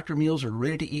 Factor meals are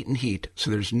ready to eat and heat,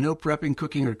 so there's no prepping,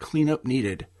 cooking, or cleanup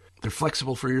needed. They're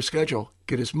flexible for your schedule.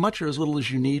 Get as much or as little as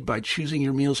you need by choosing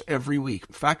your meals every week.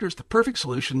 Factor is the perfect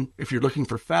solution if you're looking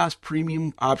for fast,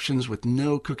 premium options with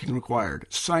no cooking required.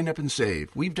 Sign up and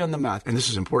save. We've done the math, and this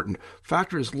is important.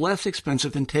 Factor is less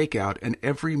expensive than takeout, and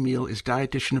every meal is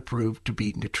dietitian approved to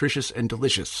be nutritious and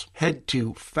delicious. Head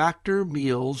to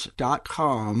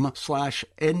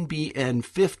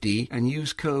factormeals.com/NBN50 and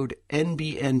use code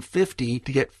NBN50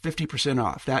 to get 50%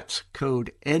 off. That's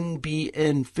code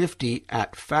NBN50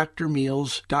 at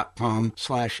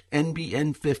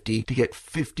factormeals.com/NBN50 to get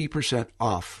 50%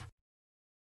 off.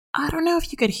 I don't know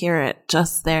if you could hear it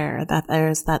just there, that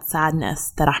there's that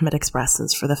sadness that Ahmed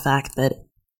expresses for the fact that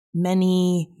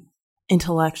many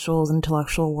intellectual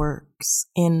works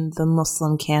in the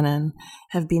Muslim canon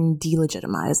have been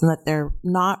delegitimized and that they're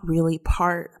not really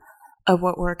part of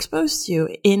what we're exposed to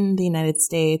in the United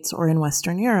States or in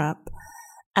Western Europe.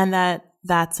 And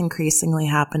that's increasingly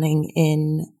happening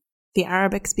in the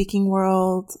Arabic-speaking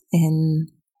world, in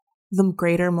the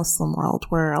greater Muslim world,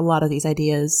 where a lot of these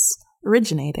ideas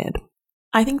originated.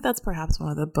 I think that's perhaps one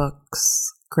of the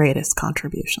book's greatest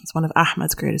contributions. One of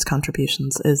Ahmed's greatest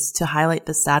contributions is to highlight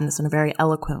this sadness in a very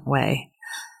eloquent way.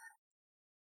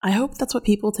 I hope that's what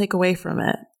people take away from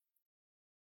it.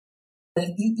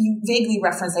 You vaguely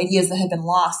referenced ideas that had been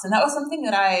lost, and that was something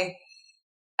that I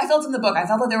felt in the book. I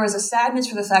felt that there was a sadness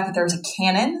for the fact that there was a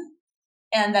canon,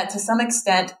 and that to some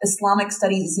extent, Islamic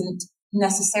studies isn't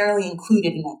necessarily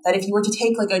included in it. That if you were to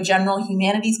take like a general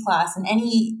humanities class in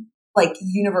any like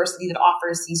university that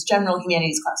offers these general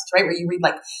humanities classes, right, where you read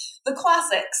like the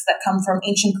classics that come from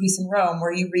ancient Greece and Rome,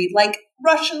 where you read like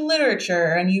Russian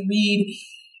literature and you read,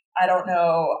 I don't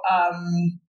know,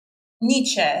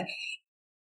 Nietzsche,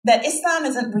 that Islam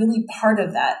isn't really part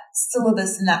of that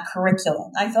syllabus and that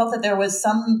curriculum. I felt that there was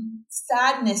some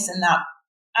sadness in that.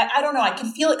 I don't know, I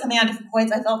could feel it coming out at different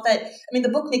points. I felt that, the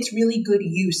book makes really good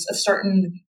use of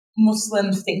certain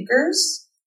Muslim thinkers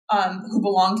who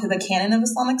belong to the canon of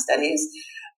Islamic studies.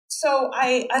 So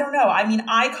I don't know. I do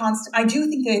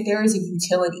think that there is a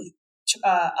utility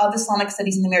of Islamic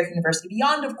studies in the American University,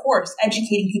 beyond, of course,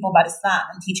 educating people about Islam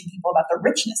and teaching people about the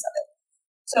richness of it.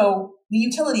 So the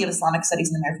utility of Islamic studies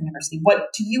in the American University,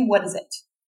 what is it?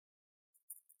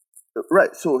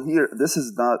 Right. So here, this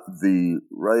is not the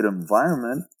right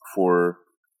environment for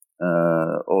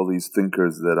all these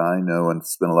thinkers that I know and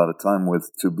spend a lot of time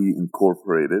with to be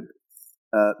incorporated.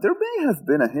 There may have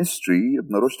been a history.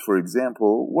 Ibn Rushd, for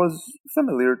example, was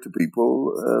familiar to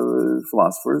people,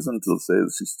 philosophers, until, say, the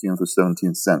 16th or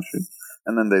 17th century.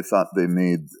 And then they thought they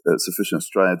made sufficient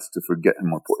strides to forget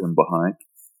him or put him behind.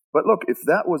 But look, if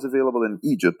that was available in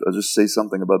Egypt, I'll just say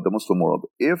something about the Muslim world.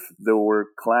 If there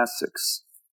were classics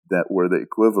that were the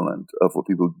equivalent of what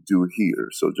people do here,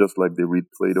 so just like they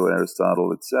read Plato,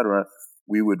 Aristotle, etc.,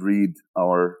 we would read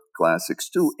our classics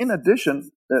too, in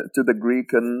addition to the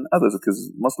Greek and others, because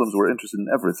Muslims were interested in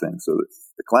everything. So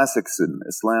the classics in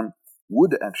Islam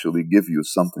would actually give you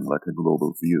something like a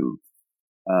global view.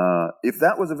 If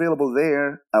that was available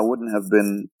there, I wouldn't have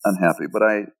been unhappy. But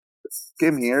I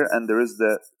came here, and there is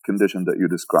that condition that you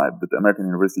described, that the American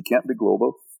University can't be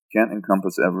global, can't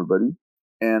encompass everybody,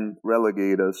 and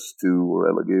relegate us to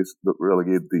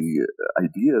relegate the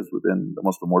ideas within the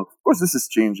Muslim world. Of course, this is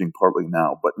changing partly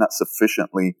now, but not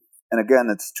sufficiently. And again,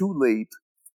 it's too late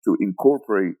to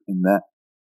incorporate in that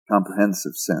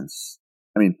comprehensive sense.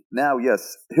 Now,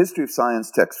 yes, history of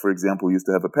science texts, for example, used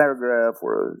to have a paragraph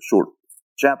or a short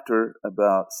chapter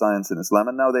about science in Islam,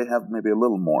 and now they have maybe a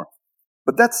little more.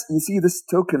 But that's, you see, this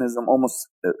tokenism almost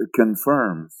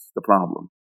confirms the problem.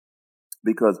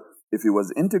 Because if it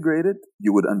was integrated,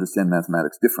 you would understand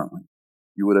mathematics differently.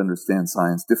 You would understand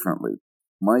science differently.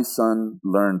 My son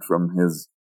learned from his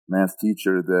math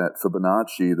teacher that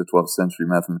Fibonacci, the 12th century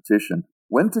mathematician,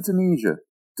 went to Tunisia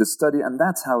to study, and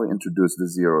that's how he introduced the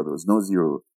zero. There was no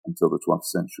zero until the 12th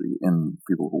century in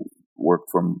people who worked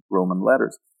from Roman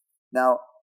letters. Now,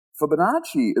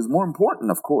 Fibonacci is more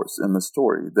important, of course, in the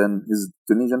story than his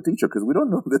Tunisian teacher, because we don't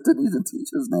know the Tunisian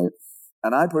teacher's name.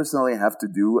 And I personally have to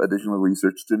do additional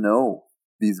research to know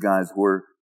these guys who are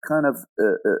kind of,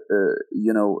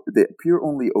 they appear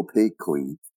only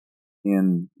opaquely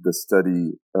in the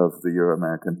study of the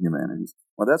Euro-American humanities.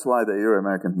 Well, that's why the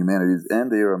Euro-American humanities and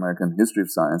the Euro-American history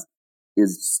of science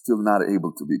is still not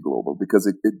able to be global, because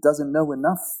it doesn't know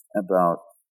enough about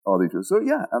all these. So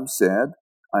yeah, I'm sad.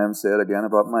 I am sad again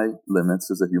about my limits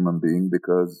as a human being,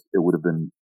 because it would have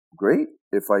been great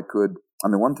if I could. I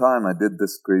mean, one time I did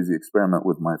this crazy experiment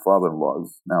with my father-in-law,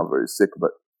 who's now very sick,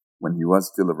 but when he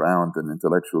was still around and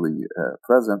intellectually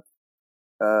present,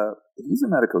 he's a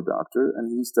medical doctor and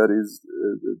he studies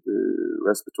the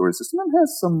respiratory system and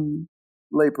has some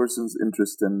layperson's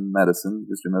interest in medicine,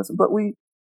 history of medicine. But we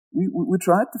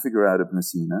tried to figure out Ibn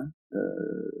Sina,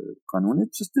 Qanun.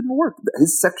 It just didn't work.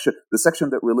 His section, the section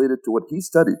that related to what he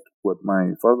studied, what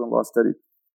my father-in-law studied,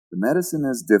 the medicine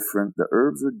is different, the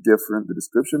herbs are different, the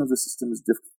description of the system is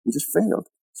different. We just failed.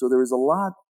 So there is a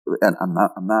lot, and I'm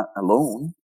not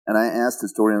alone. And I asked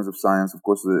historians of science, of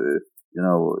course,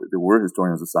 there were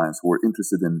historians of science who were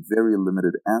interested in very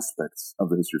limited aspects of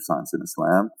the history of science in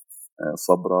Islam.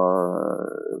 Sabra,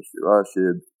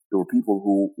 Rashid, there were people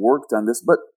who worked on this,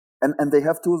 but and they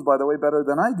have tools, by the way, better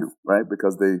than I do, right?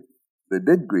 Because they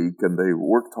did Greek and they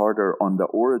worked harder on the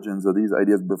origins of these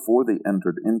ideas before they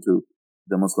entered into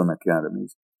the Muslim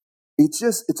academies.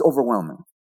 It's overwhelming.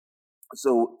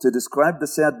 So to describe the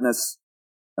sadness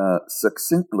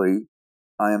succinctly,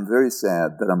 I am very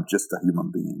sad that I'm just a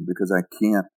human being, because I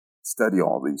can't study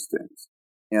all these things.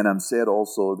 And I'm sad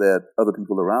also that other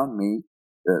people around me,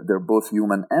 they're both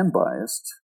human and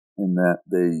biased, in that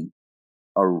they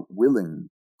are willing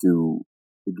to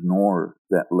ignore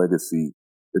that legacy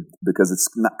because it's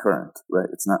not current, right?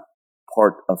 It's not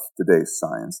part of today's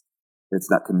science. It's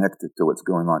not connected to what's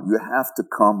going on. You have to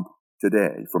come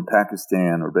today from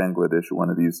Pakistan or Bangladesh or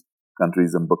one of these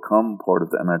countries and become part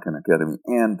of the American Academy.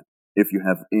 And if you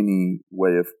have any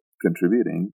way of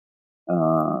contributing,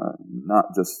 not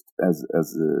just as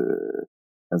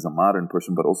a modern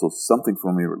person, but also something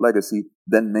from your legacy,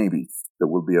 then maybe there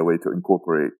will be a way to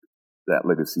incorporate that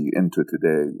legacy into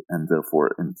today and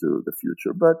therefore into the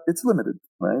future. But it's limited,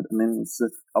 right? I mean,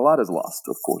 a lot is lost,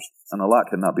 of course, and a lot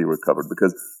cannot be recovered,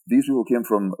 because these people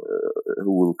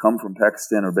who will come from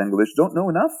Pakistan or Bangladesh don't know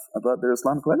enough about their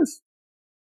Islamic legacy,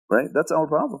 right? That's our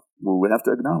problem. Well, we have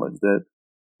to acknowledge that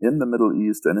in the Middle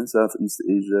East and in Southeast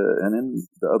Asia and in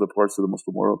the other parts of the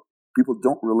Muslim world, people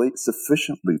don't relate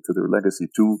sufficiently to their legacy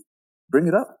to bring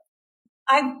it up.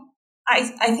 I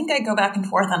think I go back and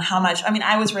forth on how much. I mean,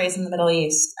 I was raised in the Middle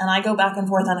East, and I go back and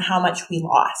forth on how much we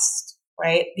lost,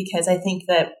 right? Because I think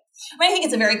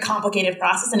it's a very complicated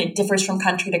process, and it differs from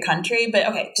country to country. But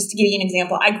okay, just to give you an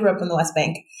example, I grew up in the West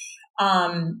Bank,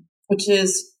 which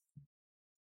is,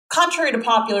 contrary to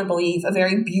popular belief, a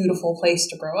very beautiful place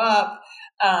to grow up.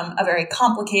 A very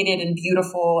complicated and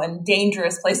beautiful and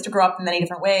dangerous place to grow up in many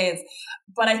different ways.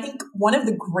 But I think one of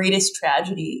the greatest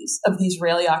tragedies of the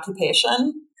Israeli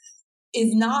occupation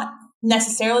is not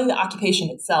necessarily the occupation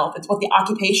itself. It's what the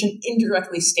occupation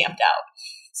indirectly stamped out.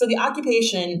 So the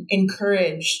occupation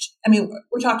encouraged, I mean,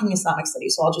 we're talking Islamic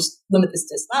studies, so I'll just limit this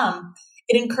to Islam.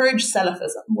 It encouraged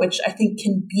Salafism, which I think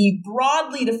can be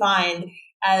broadly defined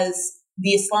as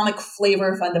the Islamic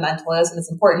flavor of fundamentalism. It's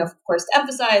important, of course, to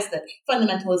emphasize that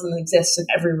fundamentalism exists in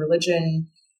every religion,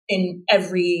 in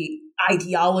every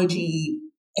ideology,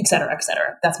 et cetera, et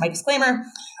cetera. That's my disclaimer.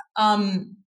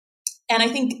 And I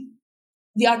think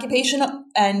the occupation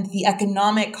and the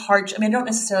economic hardship, I mean, I don't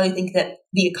necessarily think that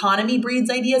the economy breeds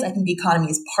ideas. I think the economy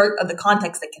is part of the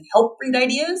context that can help breed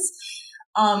ideas.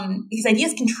 Because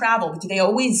ideas can travel, but do they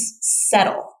always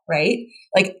settle, right?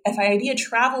 Like if an idea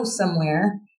travels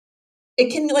somewhere,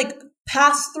 it can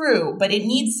pass through, but it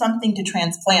needs something to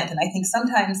transplant. And I think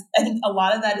a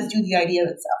lot of that is due to the idea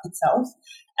itself.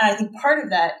 And I think part of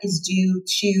that is due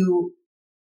to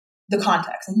the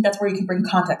context. I think that's where you can bring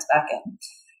context back in.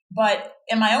 But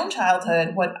in my own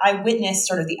childhood, what I witnessed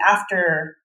sort of the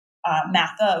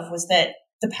aftermath of was that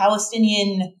the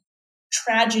Palestinian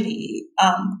tragedy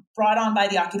brought on by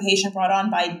the occupation, brought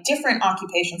on by different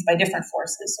occupations, by different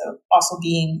forces. So also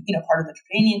being, part of the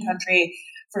Jordanian country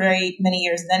for very many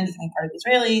years, then becoming part of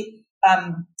Israeli,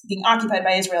 being occupied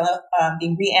by Israel,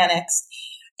 being re-annexed.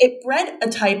 It bred a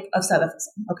type of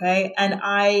Salafism, okay? And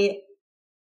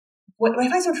what I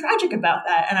find so tragic about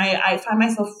that, and I find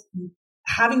myself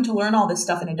having to learn all this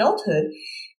stuff in adulthood,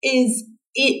 is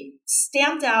it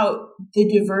stamped out the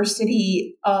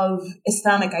diversity of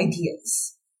Islamic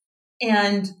ideas.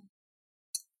 And,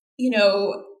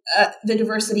 the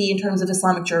diversity in terms of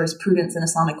Islamic jurisprudence and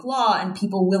Islamic law and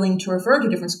people willing to refer to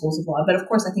different schools of law. But of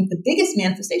course, I think the biggest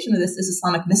manifestation of this is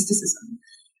Islamic mysticism.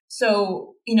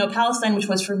 So, Palestine, which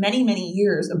was for many, many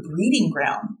years a breeding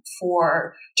ground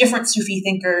for different Sufi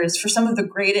thinkers, for some of the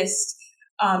greatest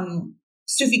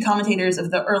Sufi commentators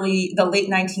of the late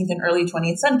 19th and early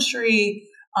 20th century,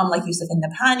 like Yusuf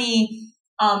al-Nabhani,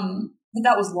 but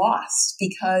that was lost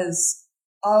because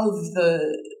of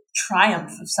the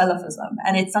triumph of Salafism.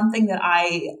 And it's something that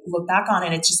I look back on,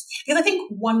 and it's just because I think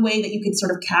one way that you could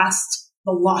sort of cast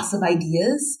the loss of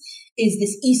ideas is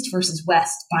this East versus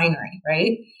West binary,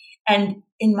 right? And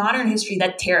in modern history,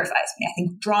 that terrifies me. I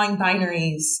think drawing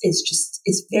binaries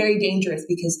is very dangerous,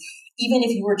 because even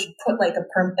if you were to put like a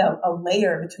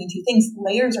layer between two things,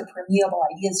 layers are permeable.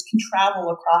 Ideas can travel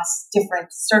across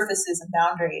different surfaces and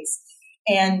boundaries.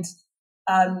 And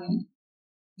I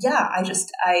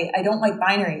don't like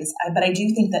binaries, but I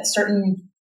do think that certain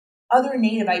other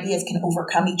native ideas can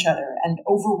overcome each other and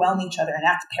overwhelm each other and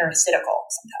act parasitical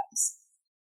sometimes.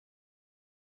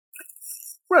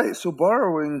 Right. So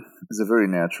borrowing is a very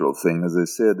natural thing. As I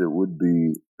said, it would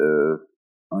be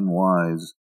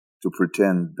unwise to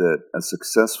pretend that a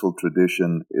successful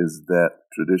tradition is that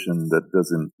tradition that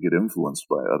doesn't get influenced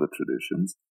by other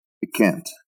traditions. It can't.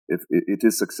 It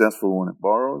is successful when it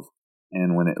borrows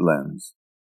and when it lends.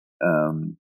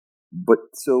 But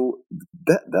so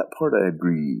that part I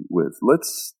agree with.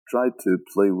 Let's try to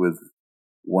play with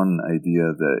one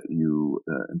idea that you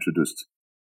introduced.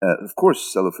 Of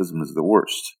course, Salafism is the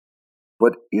worst,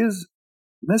 but is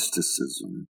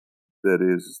mysticism, that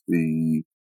is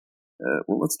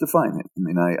let's define it. I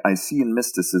mean, I see in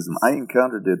mysticism, I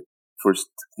encountered it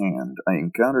firsthand. I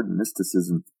encountered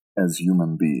mysticism as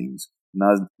human beings,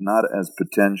 not as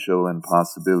potential and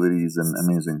possibilities and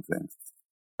amazing things.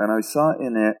 And I saw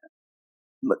in it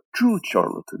like true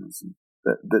charlatanism,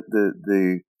 that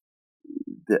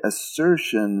the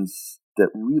assertions that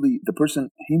really the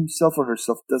person himself or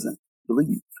herself doesn't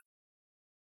believe.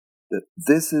 That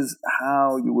this is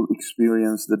how you will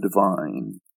experience the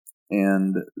divine,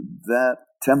 and that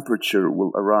temperature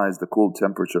will arise, the cold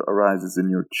temperature arises in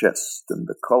your chest, and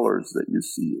the colors that you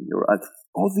see in your eyes,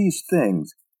 all these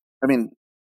things. I mean,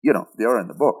 they are in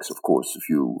the books, of course,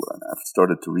 I've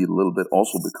started to read a little bit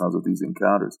also because of these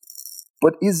encounters.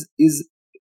 But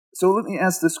so let me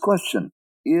ask this question.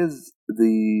 Is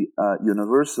the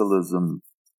universalism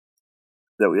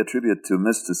that we attribute to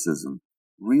mysticism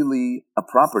really a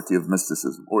property of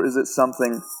mysticism? Or is it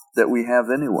something that we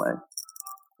have anyway,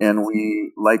 and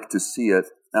we like to see it?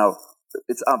 Now,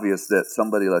 it's obvious that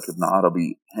somebody like Ibn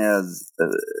Arabi has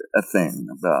a thing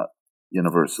about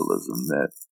universalism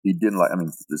that he didn't like. I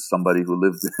mean, there's somebody who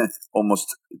lived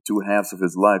almost 2/2 of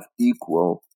his life,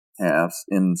 equal halves,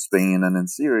 in Spain and in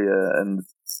Syria, and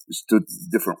there's two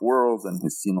different worlds, and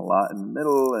he's seen a lot in the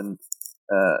middle, and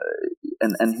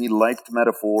he liked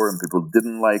metaphor, and people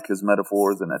didn't like his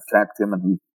metaphors and attacked him,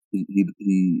 and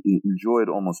he enjoyed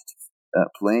almost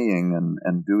playing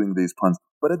and doing these puns.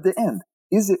 But at the end,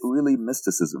 is it really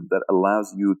mysticism that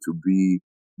allows you to be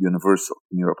universal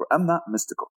in Europe? I'm not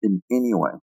mystical in any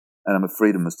way, and I'm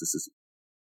afraid of mysticism.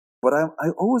 But I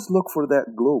always look for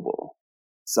that global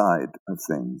side of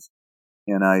things,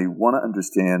 and I want to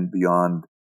understand beyond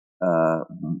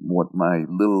what my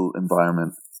little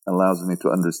environment allows me to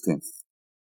understand.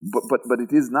 But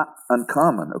it is not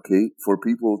uncommon, okay, for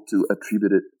people to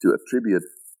attribute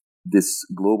this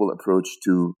global approach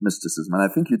to mysticism, and I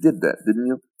think you did that, didn't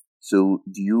you? So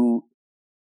do you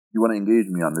want to engage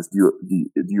me on this? Do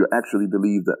you actually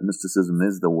believe that mysticism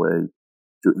is the way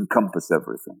to encompass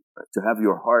everything, right? To have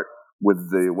your heart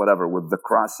with the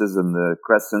crosses and the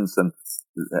crescents, and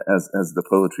as the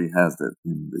poetry has it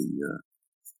in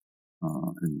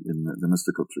the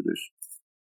mystical tradition.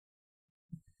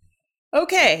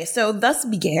 Okay, so thus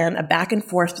began a back and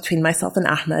forth between myself and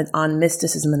Ahmed on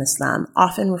mysticism in Islam,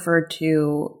 often referred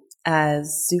to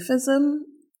as Sufism.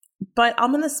 But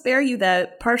I'm going to spare you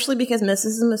that, partially because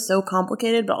mysticism is so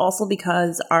complicated, but also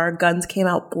because our guns came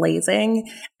out blazing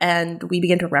and we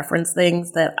began to reference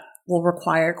things that will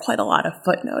require quite a lot of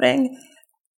footnoting.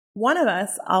 One of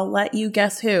us, I'll let you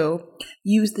guess who,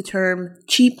 used the term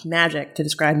cheap magic to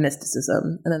describe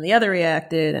mysticism, and then the other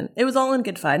reacted, and it was all in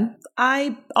good fun.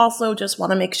 I also just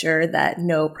want to make sure that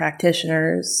no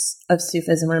practitioners of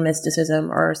Sufism or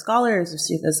mysticism or scholars of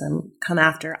Sufism come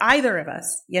after either of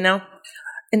us, you know?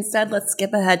 Instead, let's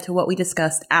skip ahead to what we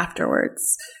discussed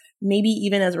afterwards, maybe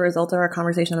even as a result of our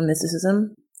conversation on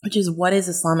mysticism, which is what is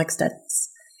Islamic studies?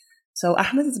 So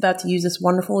Ahmed is about to use this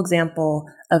wonderful example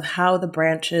of how the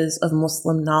branches of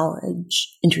Muslim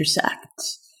knowledge intersect.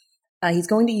 He's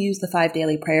going to use the 5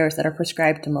 daily prayers that are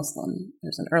prescribed to Muslim.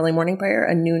 There's an early morning prayer,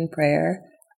 a noon prayer,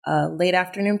 a late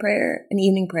afternoon prayer, an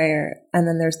evening prayer, and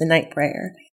then there's the night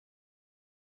prayer.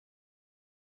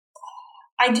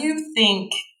 I do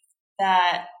think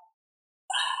that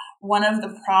one of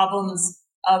the problems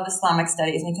of Islamic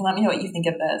studies, and you can let me know what you think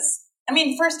of this. I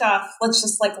mean, first off, let's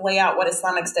just lay out what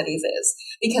Islamic studies is,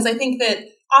 because I think that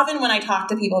often when I talk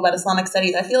to people about Islamic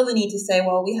studies, I feel the need to say,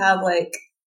 well, we have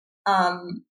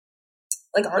ulum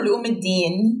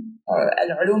ad-din or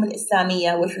al-ulum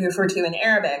al-islamiyya, which we refer to in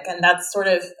Arabic, and that's sort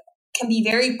of can be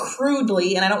very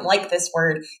crudely, and I don't like this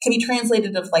word, can be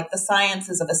translated of the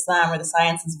sciences of Islam or the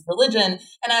sciences of religion,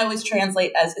 and I always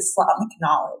translate as Islamic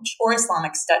knowledge or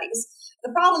Islamic studies.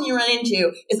 The problem you run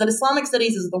into is that Islamic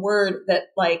studies is the word that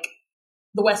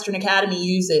the Western Academy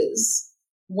uses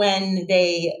when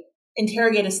they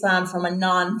interrogate Islam from a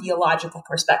non-theological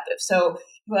perspective. So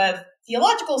you have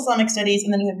theological Islamic studies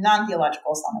and then you have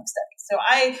non-theological Islamic studies. So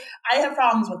I have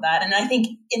problems with that. And I think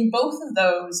in both of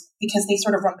those, because they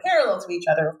sort of run parallel to each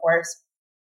other, of course,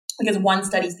 because one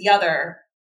studies the other,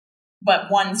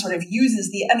 but one sort of uses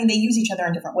they use each other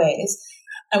in different ways.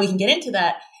 And we can get into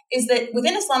that, is that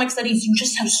within Islamic studies, you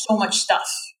just have so much stuff,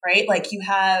 right?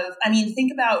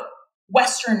 Think about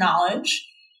Western knowledge.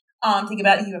 Think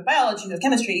about, you have biology, you have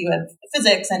chemistry, you have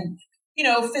physics, and,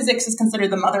 physics is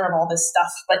considered the mother of all this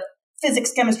stuff, but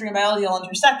physics, chemistry, and biology all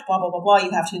intersect, blah, blah, blah, blah.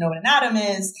 You have to know what an atom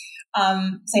is.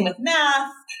 Same with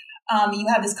math. You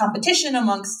have this competition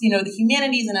amongst, the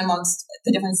humanities and amongst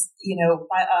the different,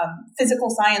 physical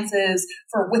sciences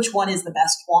for which one is the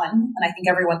best one. And I think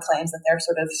everyone claims that they're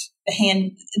sort of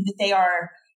that they are,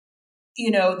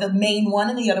 the main one,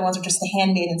 and the other ones are just the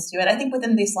handmaidens to it. I think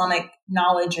within the Islamic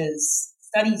knowledges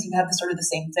studies, you have sort of the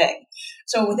same thing.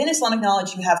 So within Islamic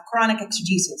knowledge, you have Quranic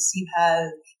exegesis, you have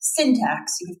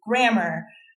syntax, you have grammar,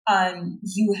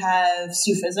 you have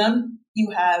Sufism,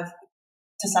 you have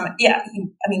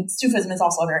Sufism is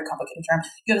also a very complicated term.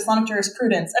 You have Islamic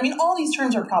jurisprudence. All these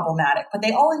terms are problematic, but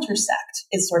they all intersect,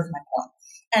 is sort of my point.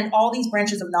 And all these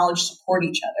branches of knowledge support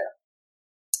each other.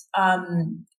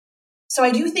 So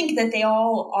I do think that they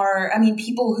all are,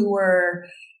 people who were,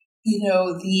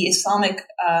 the Islamic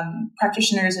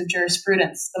practitioners of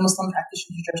jurisprudence, the Muslim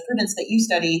practitioners of jurisprudence that you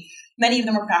study, many of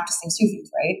them are practicing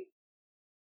Sufis, right?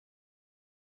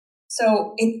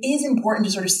 So it is important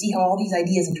to sort of see how all these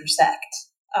ideas intersect.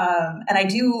 And I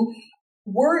do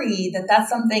worry that that's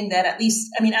something that, at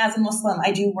least, as a Muslim,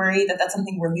 I do worry that that's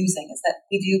something we're losing, is that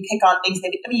we do pick on things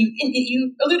that,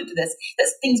 you alluded to this,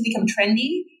 that things become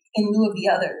trendy in lieu of the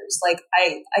others.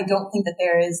 I don't think that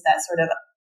there is that sort of,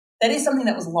 that is something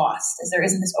that was lost, as there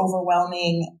isn't this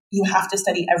overwhelming, you have to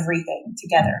study everything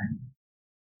together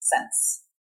sense.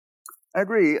 I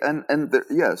agree,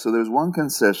 so there's one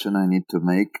concession I need to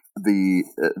make. The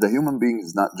human being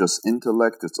is not just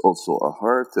intellect, it's also a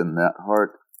heart, and that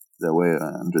heart, the way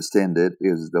I understand it,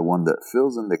 is the one that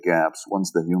fills in the gaps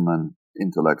once the human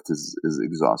intellect is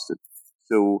exhausted.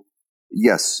 So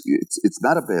yes, it's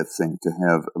not a bad thing to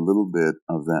have a little bit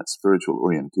of that spiritual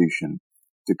orientation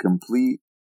to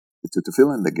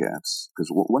fill in the gaps, because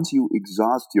once you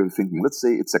exhaust your thinking, let's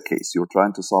say it's a case, you're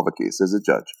trying to solve a case as a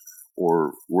judge,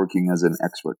 or working as an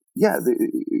expert.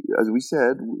 As we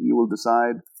said, you will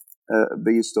decide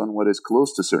based on what is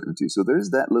close to certainty. So there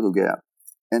is that little gap.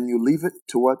 And you leave it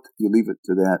to what? You leave it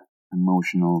to that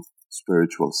emotional,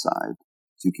 spiritual side.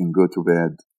 So you can go to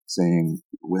bed saying,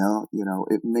 well,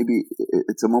 maybe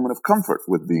it's a moment of comfort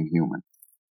with being human.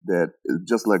 That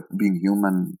just like being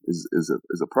human is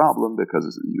a problem,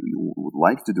 because you would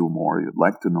like to do more, you'd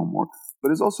like to know more.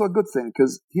 But it's also a good thing,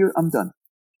 because here I'm done.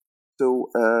 So,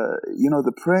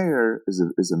 the prayer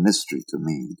is a mystery to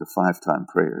me, the 5-time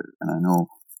prayer. And I know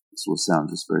this will sound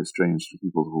just very strange to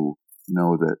people who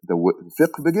know that the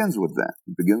fiqh begins with that.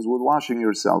 It begins with washing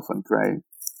yourself and praying.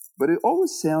 But it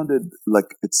always sounded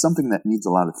like it's something that needs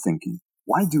a lot of thinking.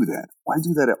 Why do that? Why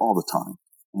do that all the time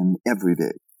and every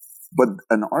day? But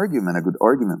a good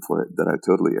argument for it that I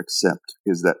totally accept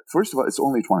is that, first of all, it's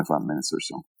only 25 minutes or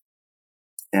so,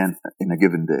 and in a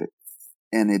given day.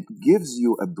 And it gives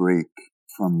you a break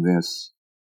from this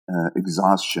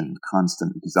exhaustion,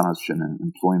 constant exhaustion and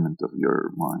employment of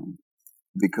your mind,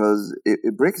 because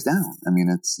it breaks down. I mean,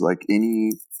 it's like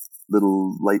any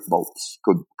little light bulbs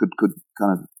could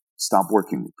kind of stop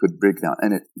working, could break down,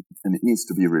 and it needs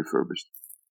to be refurbished.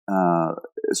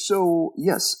 So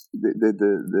yes,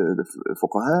 the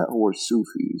fuqaha or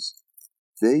Sufis,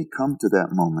 they come to that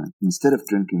moment, instead of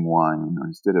drinking wine or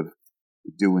instead of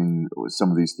doing some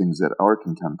of these things that our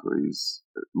contemporaries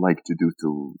like to do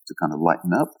to kind of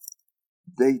lighten up,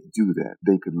 they do that.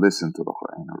 They could listen to the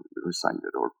Quran or recite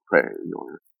it or pray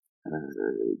or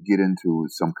get into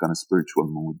some kind of spiritual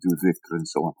mood, do dhikr and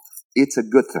so on. It's a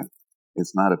good thing.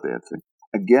 It's not a bad thing.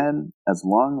 Again, as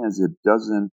long as it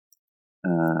doesn't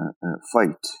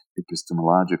fight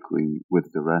epistemologically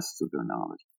with the rest of their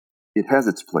knowledge, it has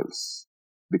its place.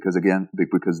 Because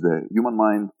the human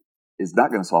mind is not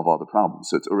going to solve all the problems.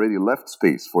 So it's already left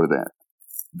space for that.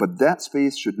 But that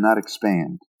space should not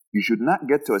expand. You should not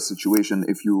get to a situation,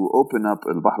 if you open up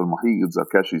Al-Bahr al-Muhit,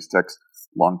 Zarkashi's text,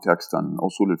 long text on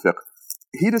Usul al-Fiqh,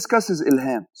 he discusses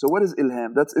ilham. So what is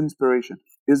ilham? That's inspiration.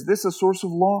 Is this a source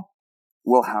of law?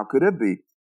 Well, how could it be?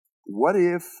 What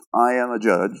if I am a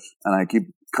judge and I keep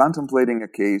contemplating a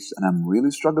case and I'm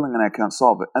really struggling and I can't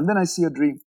solve it? And then I see a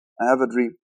dream. I have a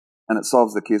dream and it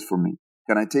solves the case for me.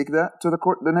 Can I take that to the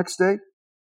court the next day?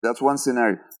 That's one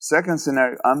scenario. Second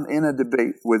scenario, I'm in a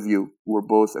debate with you. We're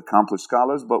both accomplished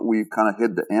scholars, but we kind of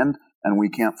hit the end and we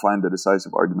can't find the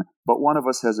decisive argument. But one of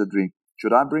us has a dream.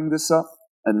 Should I bring this up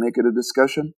and make it a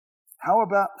discussion? How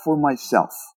about for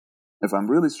myself? If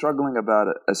I'm really struggling about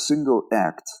a single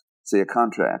act, say a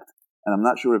contract, and I'm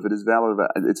not sure if it is valid or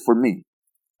valid, it's for me.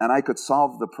 And I could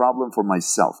solve the problem for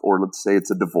myself. Or let's say it's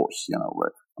a divorce,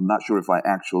 I'm not sure if I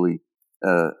actually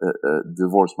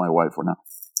divorce my wife or not.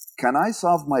 Can I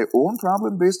solve my own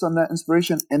problem based on that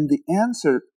inspiration? And the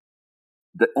answer,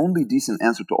 the only decent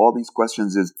answer to all these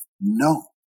questions is no.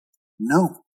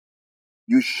 No.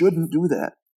 You shouldn't do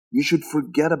that. You should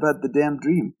forget about the damn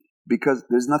dream, because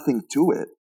there's nothing to it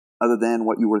other than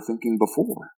what you were thinking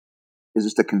before. It's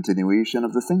just a continuation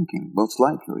of the thinking, most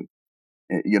likely.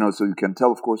 So you can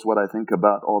tell, of course, what I think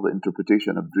about all the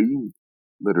interpretation of dream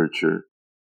literature.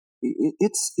 I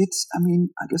guess it's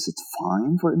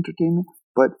fine for entertainment,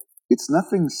 but it's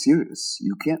nothing serious.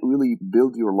 You can't really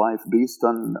build your life based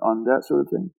on that sort of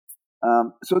thing.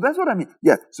 So that's what I mean.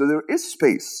 Yeah, so there is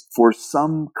space for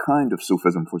some kind of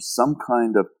Sufism, for some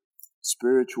kind of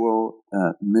spiritual,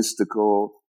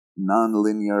 mystical,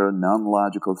 non-linear,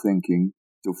 non-logical thinking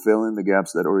to fill in the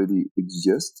gaps that already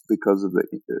exist because of the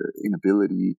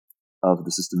inability of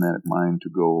the systematic mind to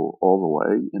go all the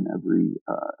way in every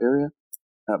area.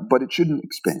 But it shouldn't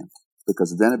expand,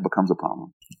 because then it becomes a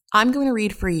problem. I'm going to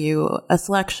read for you a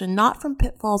selection not from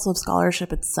Pitfalls of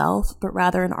Scholarship itself, but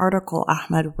rather an article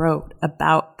Ahmed wrote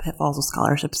about Pitfalls of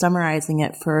Scholarship, summarizing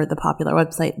it for the popular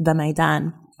website The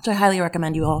Maidan, which I highly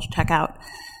recommend you all check out.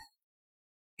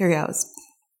 Here goes.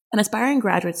 An aspiring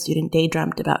graduate student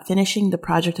daydreamt about finishing the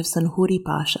project of Sanhuri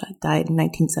Pasha, died in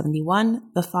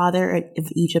 1971, the father of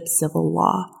Egypt's civil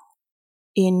law.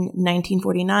 In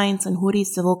 1949,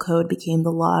 Sanhuri's civil code became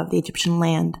the law of the Egyptian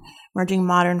land, merging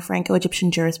modern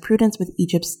Franco-Egyptian jurisprudence with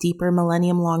Egypt's deeper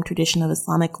millennium-long tradition of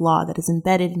Islamic law that is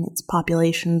embedded in its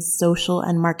population's social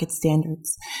and market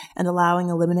standards, and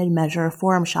allowing a limited measure of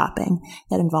forum shopping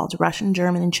that involved Russian,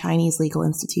 German, and Chinese legal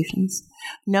institutions.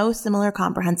 No similar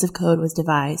comprehensive code was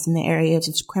devised in the areas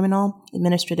of criminal,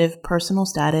 administrative, personal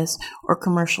status, or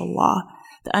commercial law.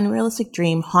 The unrealistic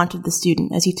dream haunted the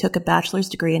student as he took a bachelor's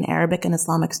degree in Arabic and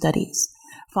Islamic studies,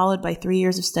 followed by 3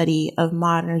 years of study of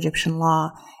modern Egyptian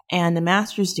law and a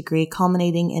master's degree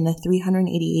culminating in a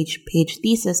 388-page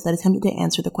thesis that attempted to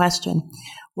answer the question,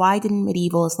 why didn't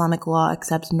medieval Islamic law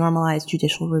accept normalized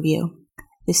judicial review?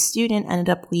 The student ended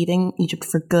up leaving Egypt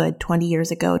for good 20 years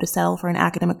ago to settle for an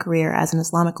academic career as an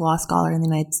Islamic law scholar in the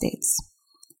United States.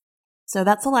 So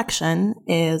that selection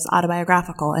is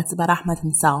autobiographical. It's about Ahmed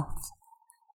himself.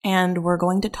 And we're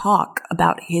going to talk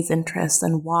about his interests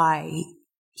and why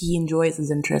he enjoys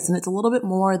his interests. And it's a little bit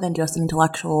more than just an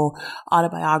intellectual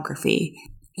autobiography.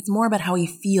 It's more about how he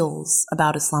feels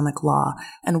about Islamic law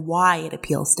and why it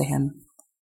appeals to him.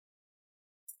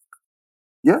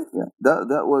 Yeah.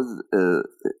 That was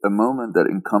a moment that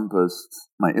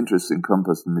my interest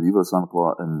encompassed medieval Islamic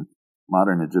law and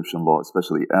modern Egyptian law,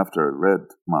 especially after I read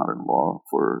modern law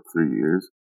for 3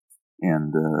 years.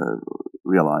 And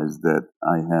realized that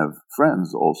I have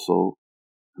friends also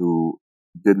who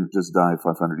didn't just die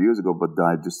 500 years ago, but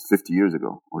died just 50 years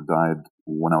ago, or died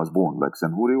when I was born. Like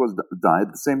Sanhuri died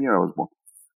the same year I was born.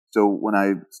 So when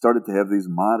I started to have these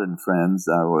modern friends,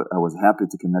 I was happy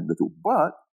to connect the two.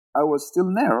 But I was still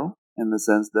narrow in the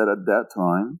sense that at that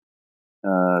time,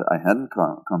 I hadn't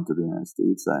come to the United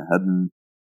States. I hadn't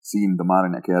seen the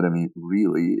modern academy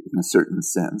really in a certain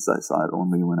sense. I saw it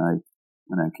only when I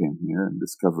came here and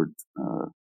discovered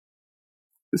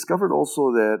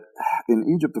also that in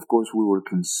Egypt, of course, we were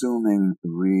consuming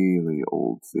really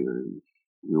old theory.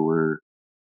 We were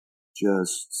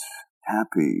just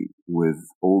happy with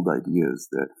old ideas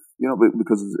that,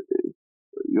 because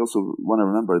you also want to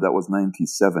remember that was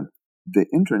 97. The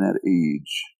internet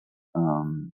age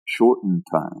shortened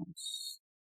times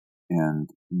and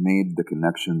made the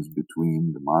connections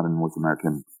between the modern North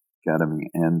American Academy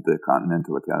and the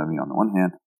Continental Academy on the one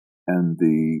hand, and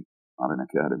the modern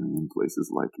academy in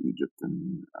places like Egypt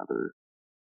and other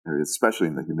areas, especially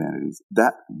in the humanities.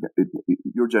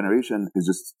 Your generation is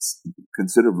just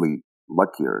considerably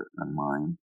luckier than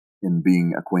mine in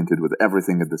being acquainted with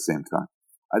everything at the same time.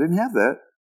 I didn't have that,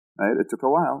 right? It took a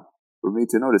while for me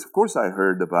to notice. Of course, I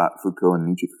heard about Foucault and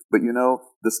Nietzsche, but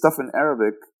the stuff in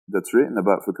Arabic that's written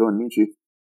about Foucault and Nietzsche,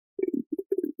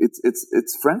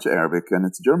 it's French Arabic and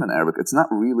it's German Arabic. It's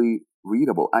not really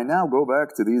readable. I now go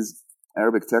back to these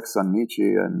Arabic texts on Nietzsche,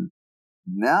 and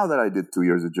now that I did 2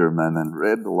 years of German and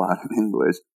read a lot in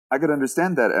English, I could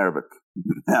understand that Arabic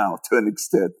now to an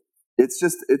extent.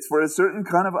 It's for a certain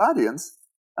kind of audience.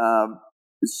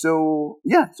 So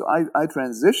I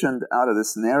transitioned out of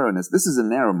this narrowness. This is a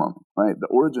narrow moment, right? The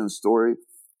origin story,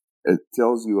 it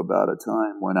tells you about a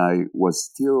time when I was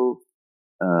still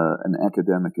an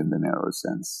academic in the narrow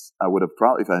sense. I would have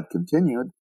probably, if I had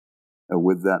continued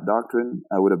with that doctrine,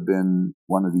 I would have been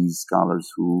one of these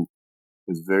scholars who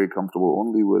is very comfortable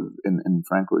only with in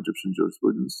Franco-Egyptian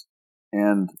jurisprudence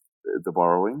and the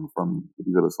borrowing from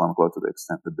medieval Islamic law to the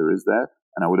extent that there is that.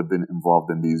 And I would have been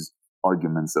involved in these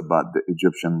arguments about the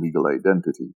Egyptian legal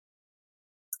identity.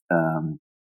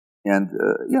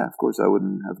 Of course, I would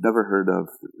have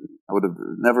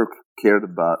never cared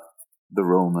about the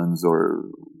Romans or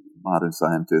modern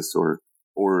scientists or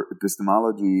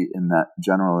epistemology in that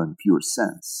general and pure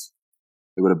sense.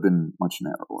 It would have been much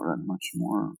narrower and much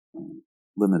more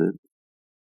limited.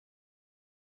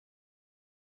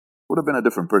 Would have been a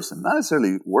different person. Not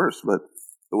necessarily worse, but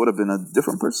it would have been a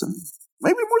different person.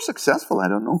 Maybe more successful, I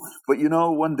don't know. But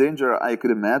one danger I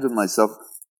could imagine myself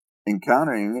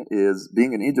encountering is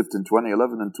being in Egypt in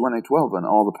 2011 and 2012 and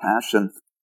all the passion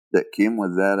that came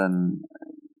with that and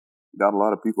got a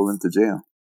lot of people into jail.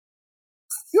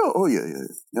 Yeah,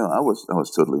 I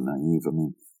was totally naive. I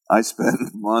mean, I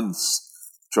spent months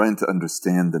trying to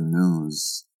understand the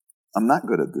news. I'm not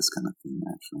good at this kind of thing,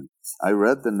 actually. I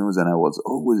read the news and I was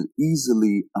always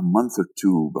easily a month or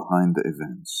two behind the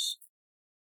events.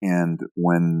 And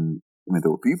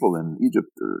there were people in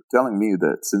Egypt telling me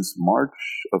that since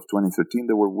March of 2013,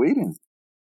 they were waiting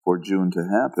for June to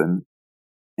happen.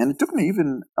 And it took me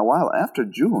even a while after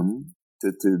June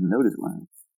to notice,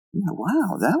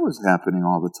 wow, that was happening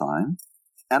all the time.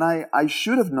 And I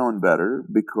should have known better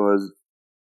because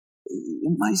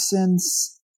in my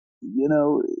sense,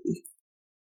 you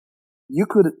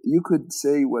could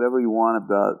say whatever you want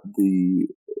about the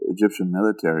Egyptian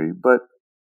military, but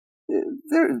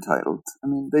they're entitled. I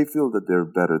mean, they feel that they're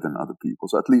better than other people,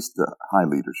 so at least the high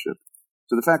leadership.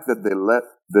 So the fact that they let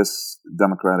this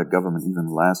democratic government even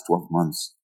last 12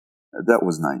 months, that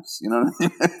was nice. You know what I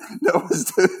mean? That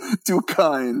was too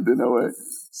kind in a way.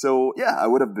 So yeah, I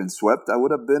would have been swept. I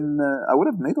would have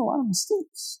made a lot of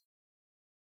mistakes.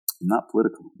 Not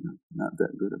political. Not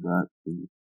that good about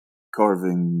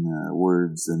carving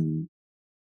words and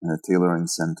tailoring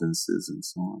sentences and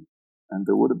so on. And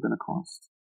there would have been a cost.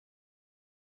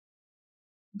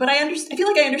 But I feel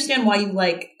like I understand why you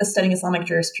like studying Islamic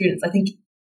jurisprudence. I think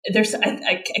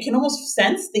I can almost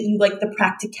sense that you like the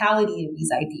practicality of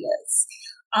these ideas,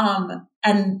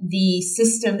 and the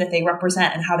system that they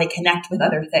represent and how they connect with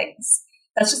other things.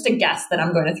 That's just a guess that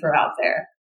I'm going to throw out there.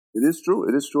 It is true,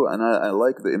 and I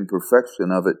like the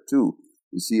imperfection of it too.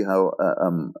 You see how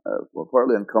I'm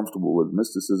partly uncomfortable with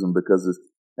mysticism because it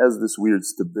has this weird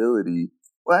stability.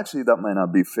 Well, actually, that might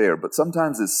not be fair, but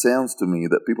sometimes it sounds to me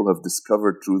that people have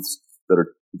discovered truths that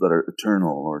are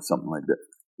eternal or something like that.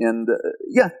 And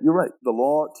you're right. The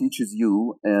law teaches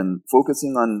you, and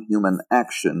focusing on human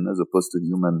action as opposed to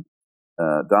human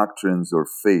doctrines or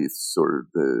faiths or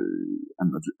the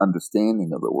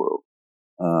understanding of the world.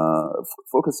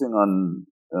 Focusing on,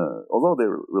 although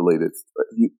they're related,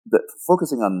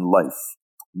 focusing on life,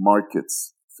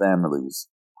 markets, families,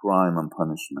 crime and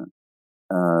punishment.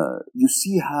 You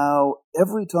see how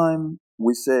every time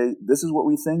we say, this is what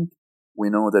we think, we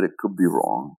know that it could be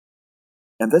wrong.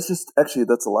 And that's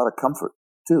a lot of comfort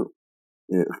too.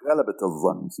 غلبة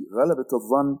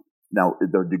الظن. Now,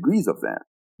 there are degrees of that.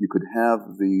 you could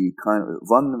have the kind of,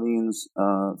 van means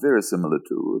very similar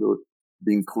to, or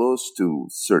being close to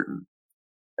certain.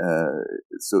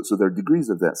 So there are degrees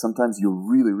of that. Sometimes you're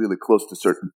really, really close to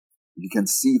certain. You can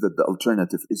see that the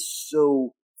alternative is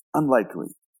so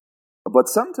unlikely. But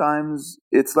sometimes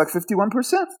it's like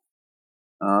 51%.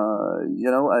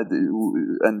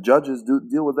 And judges do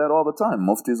deal with that all the time.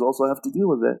 Muftis also have to deal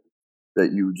with that.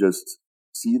 That you just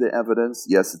see the evidence.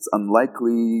 Yes, it's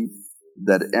unlikely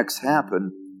that X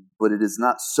happened, but it is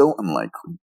not so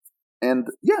unlikely. And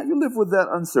yeah, you live with that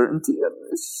uncertainty. And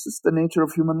it's just the nature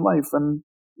of human life. And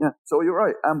yeah, so you're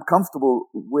right. I'm comfortable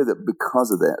with it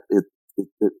because of that. It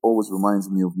always reminds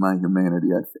me of my humanity,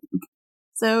 I think.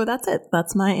 So that's it.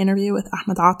 That's my interview with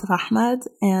Ahmed Atif Ahmed,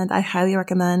 and I highly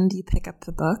recommend you pick up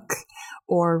the book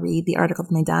or read the article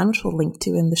of Maidan, which we'll link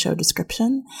to in the show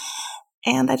description.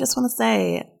 And I just want to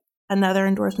say another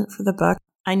endorsement for the book.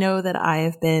 I know that I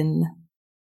have been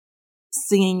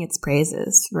singing its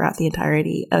praises throughout the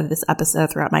entirety of this episode,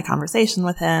 throughout my conversation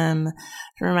with him,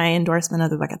 through my endorsement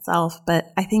of the book itself, but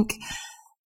I think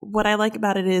what I like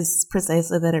about it is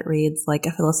precisely that it reads like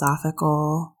a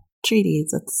philosophical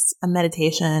treatise. It's a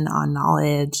meditation on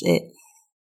knowledge.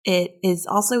 It is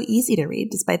also easy to read,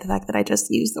 despite the fact that I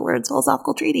just used the words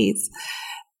philosophical treatise.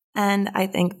 And I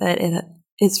think that it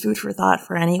is food for thought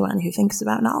for anyone who thinks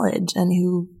about knowledge and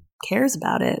who cares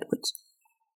about it.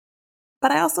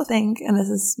 But I also think, and this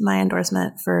is my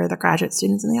endorsement for the graduate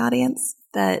students in the audience,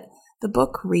 that the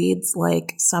book reads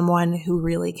like someone who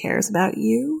really cares about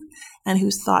you and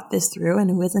who's thought this through and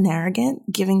who isn't arrogant,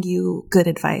 giving you good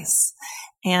advice.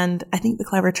 And I think the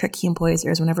clever trick he employs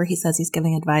here is whenever he says he's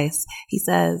giving advice, he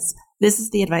says, this is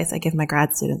the advice I give my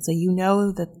grad students. So you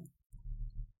know that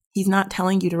he's not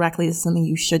telling you directly this is something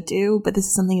you should do, but this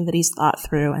is something that he's thought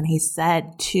through and he's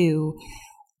said to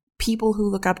people who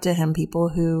look up to him, people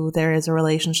who there is a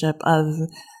relationship of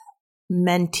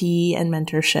mentee and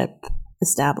mentorship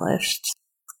established.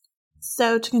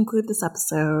 So to conclude this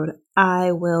episode,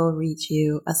 I will read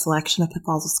you a selection of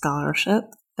pitfalls of scholarship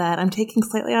that I'm taking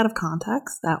slightly out of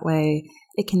context. That way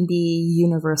it can be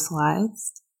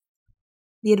universalized.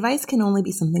 The advice can only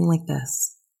be something like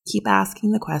this. Keep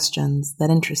asking the questions that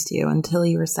interest you until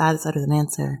you are satisfied with an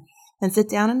answer, and sit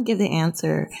down and give the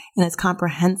answer in as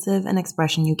comprehensive an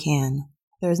expression you can.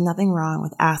 There is nothing wrong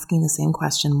with asking the same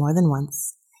question more than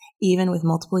once, even with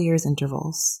multiple years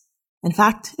intervals. In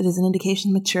fact, it is an indication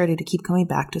of maturity to keep coming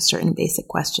back to certain basic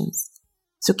questions.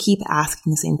 So keep asking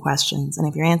the same questions, and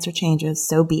if your answer changes,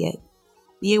 so be it.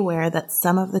 Be aware that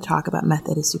some of the talk about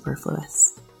method is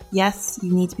superfluous. Yes,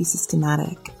 you need to be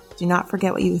systematic. Do not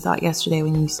forget what you thought yesterday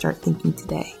when you start thinking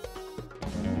today.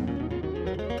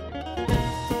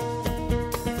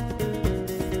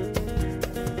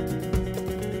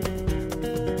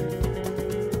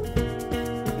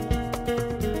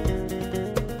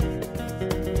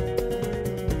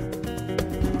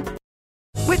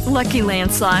 With Lucky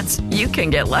Land Slots, you can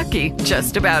get lucky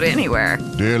just about anywhere.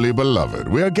 Dearly beloved,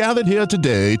 we are gathered here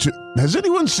today to... Has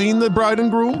anyone seen the bride and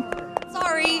groom?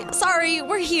 Sorry,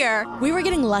 we're here. We were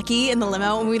getting lucky in the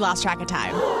limo and we lost track of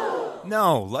time.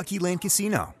 No, Lucky Land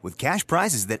Casino, with cash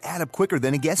prizes that add up quicker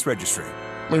than a guest registry.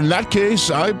 In that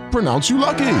case, I pronounce you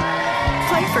lucky.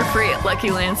 Play for free at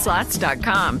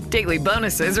LuckyLandSlots.com. Daily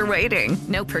bonuses are waiting.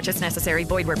 No purchase necessary.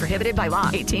 Void where prohibited by law.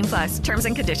 18+. Terms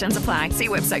and conditions apply. See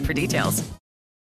website for details.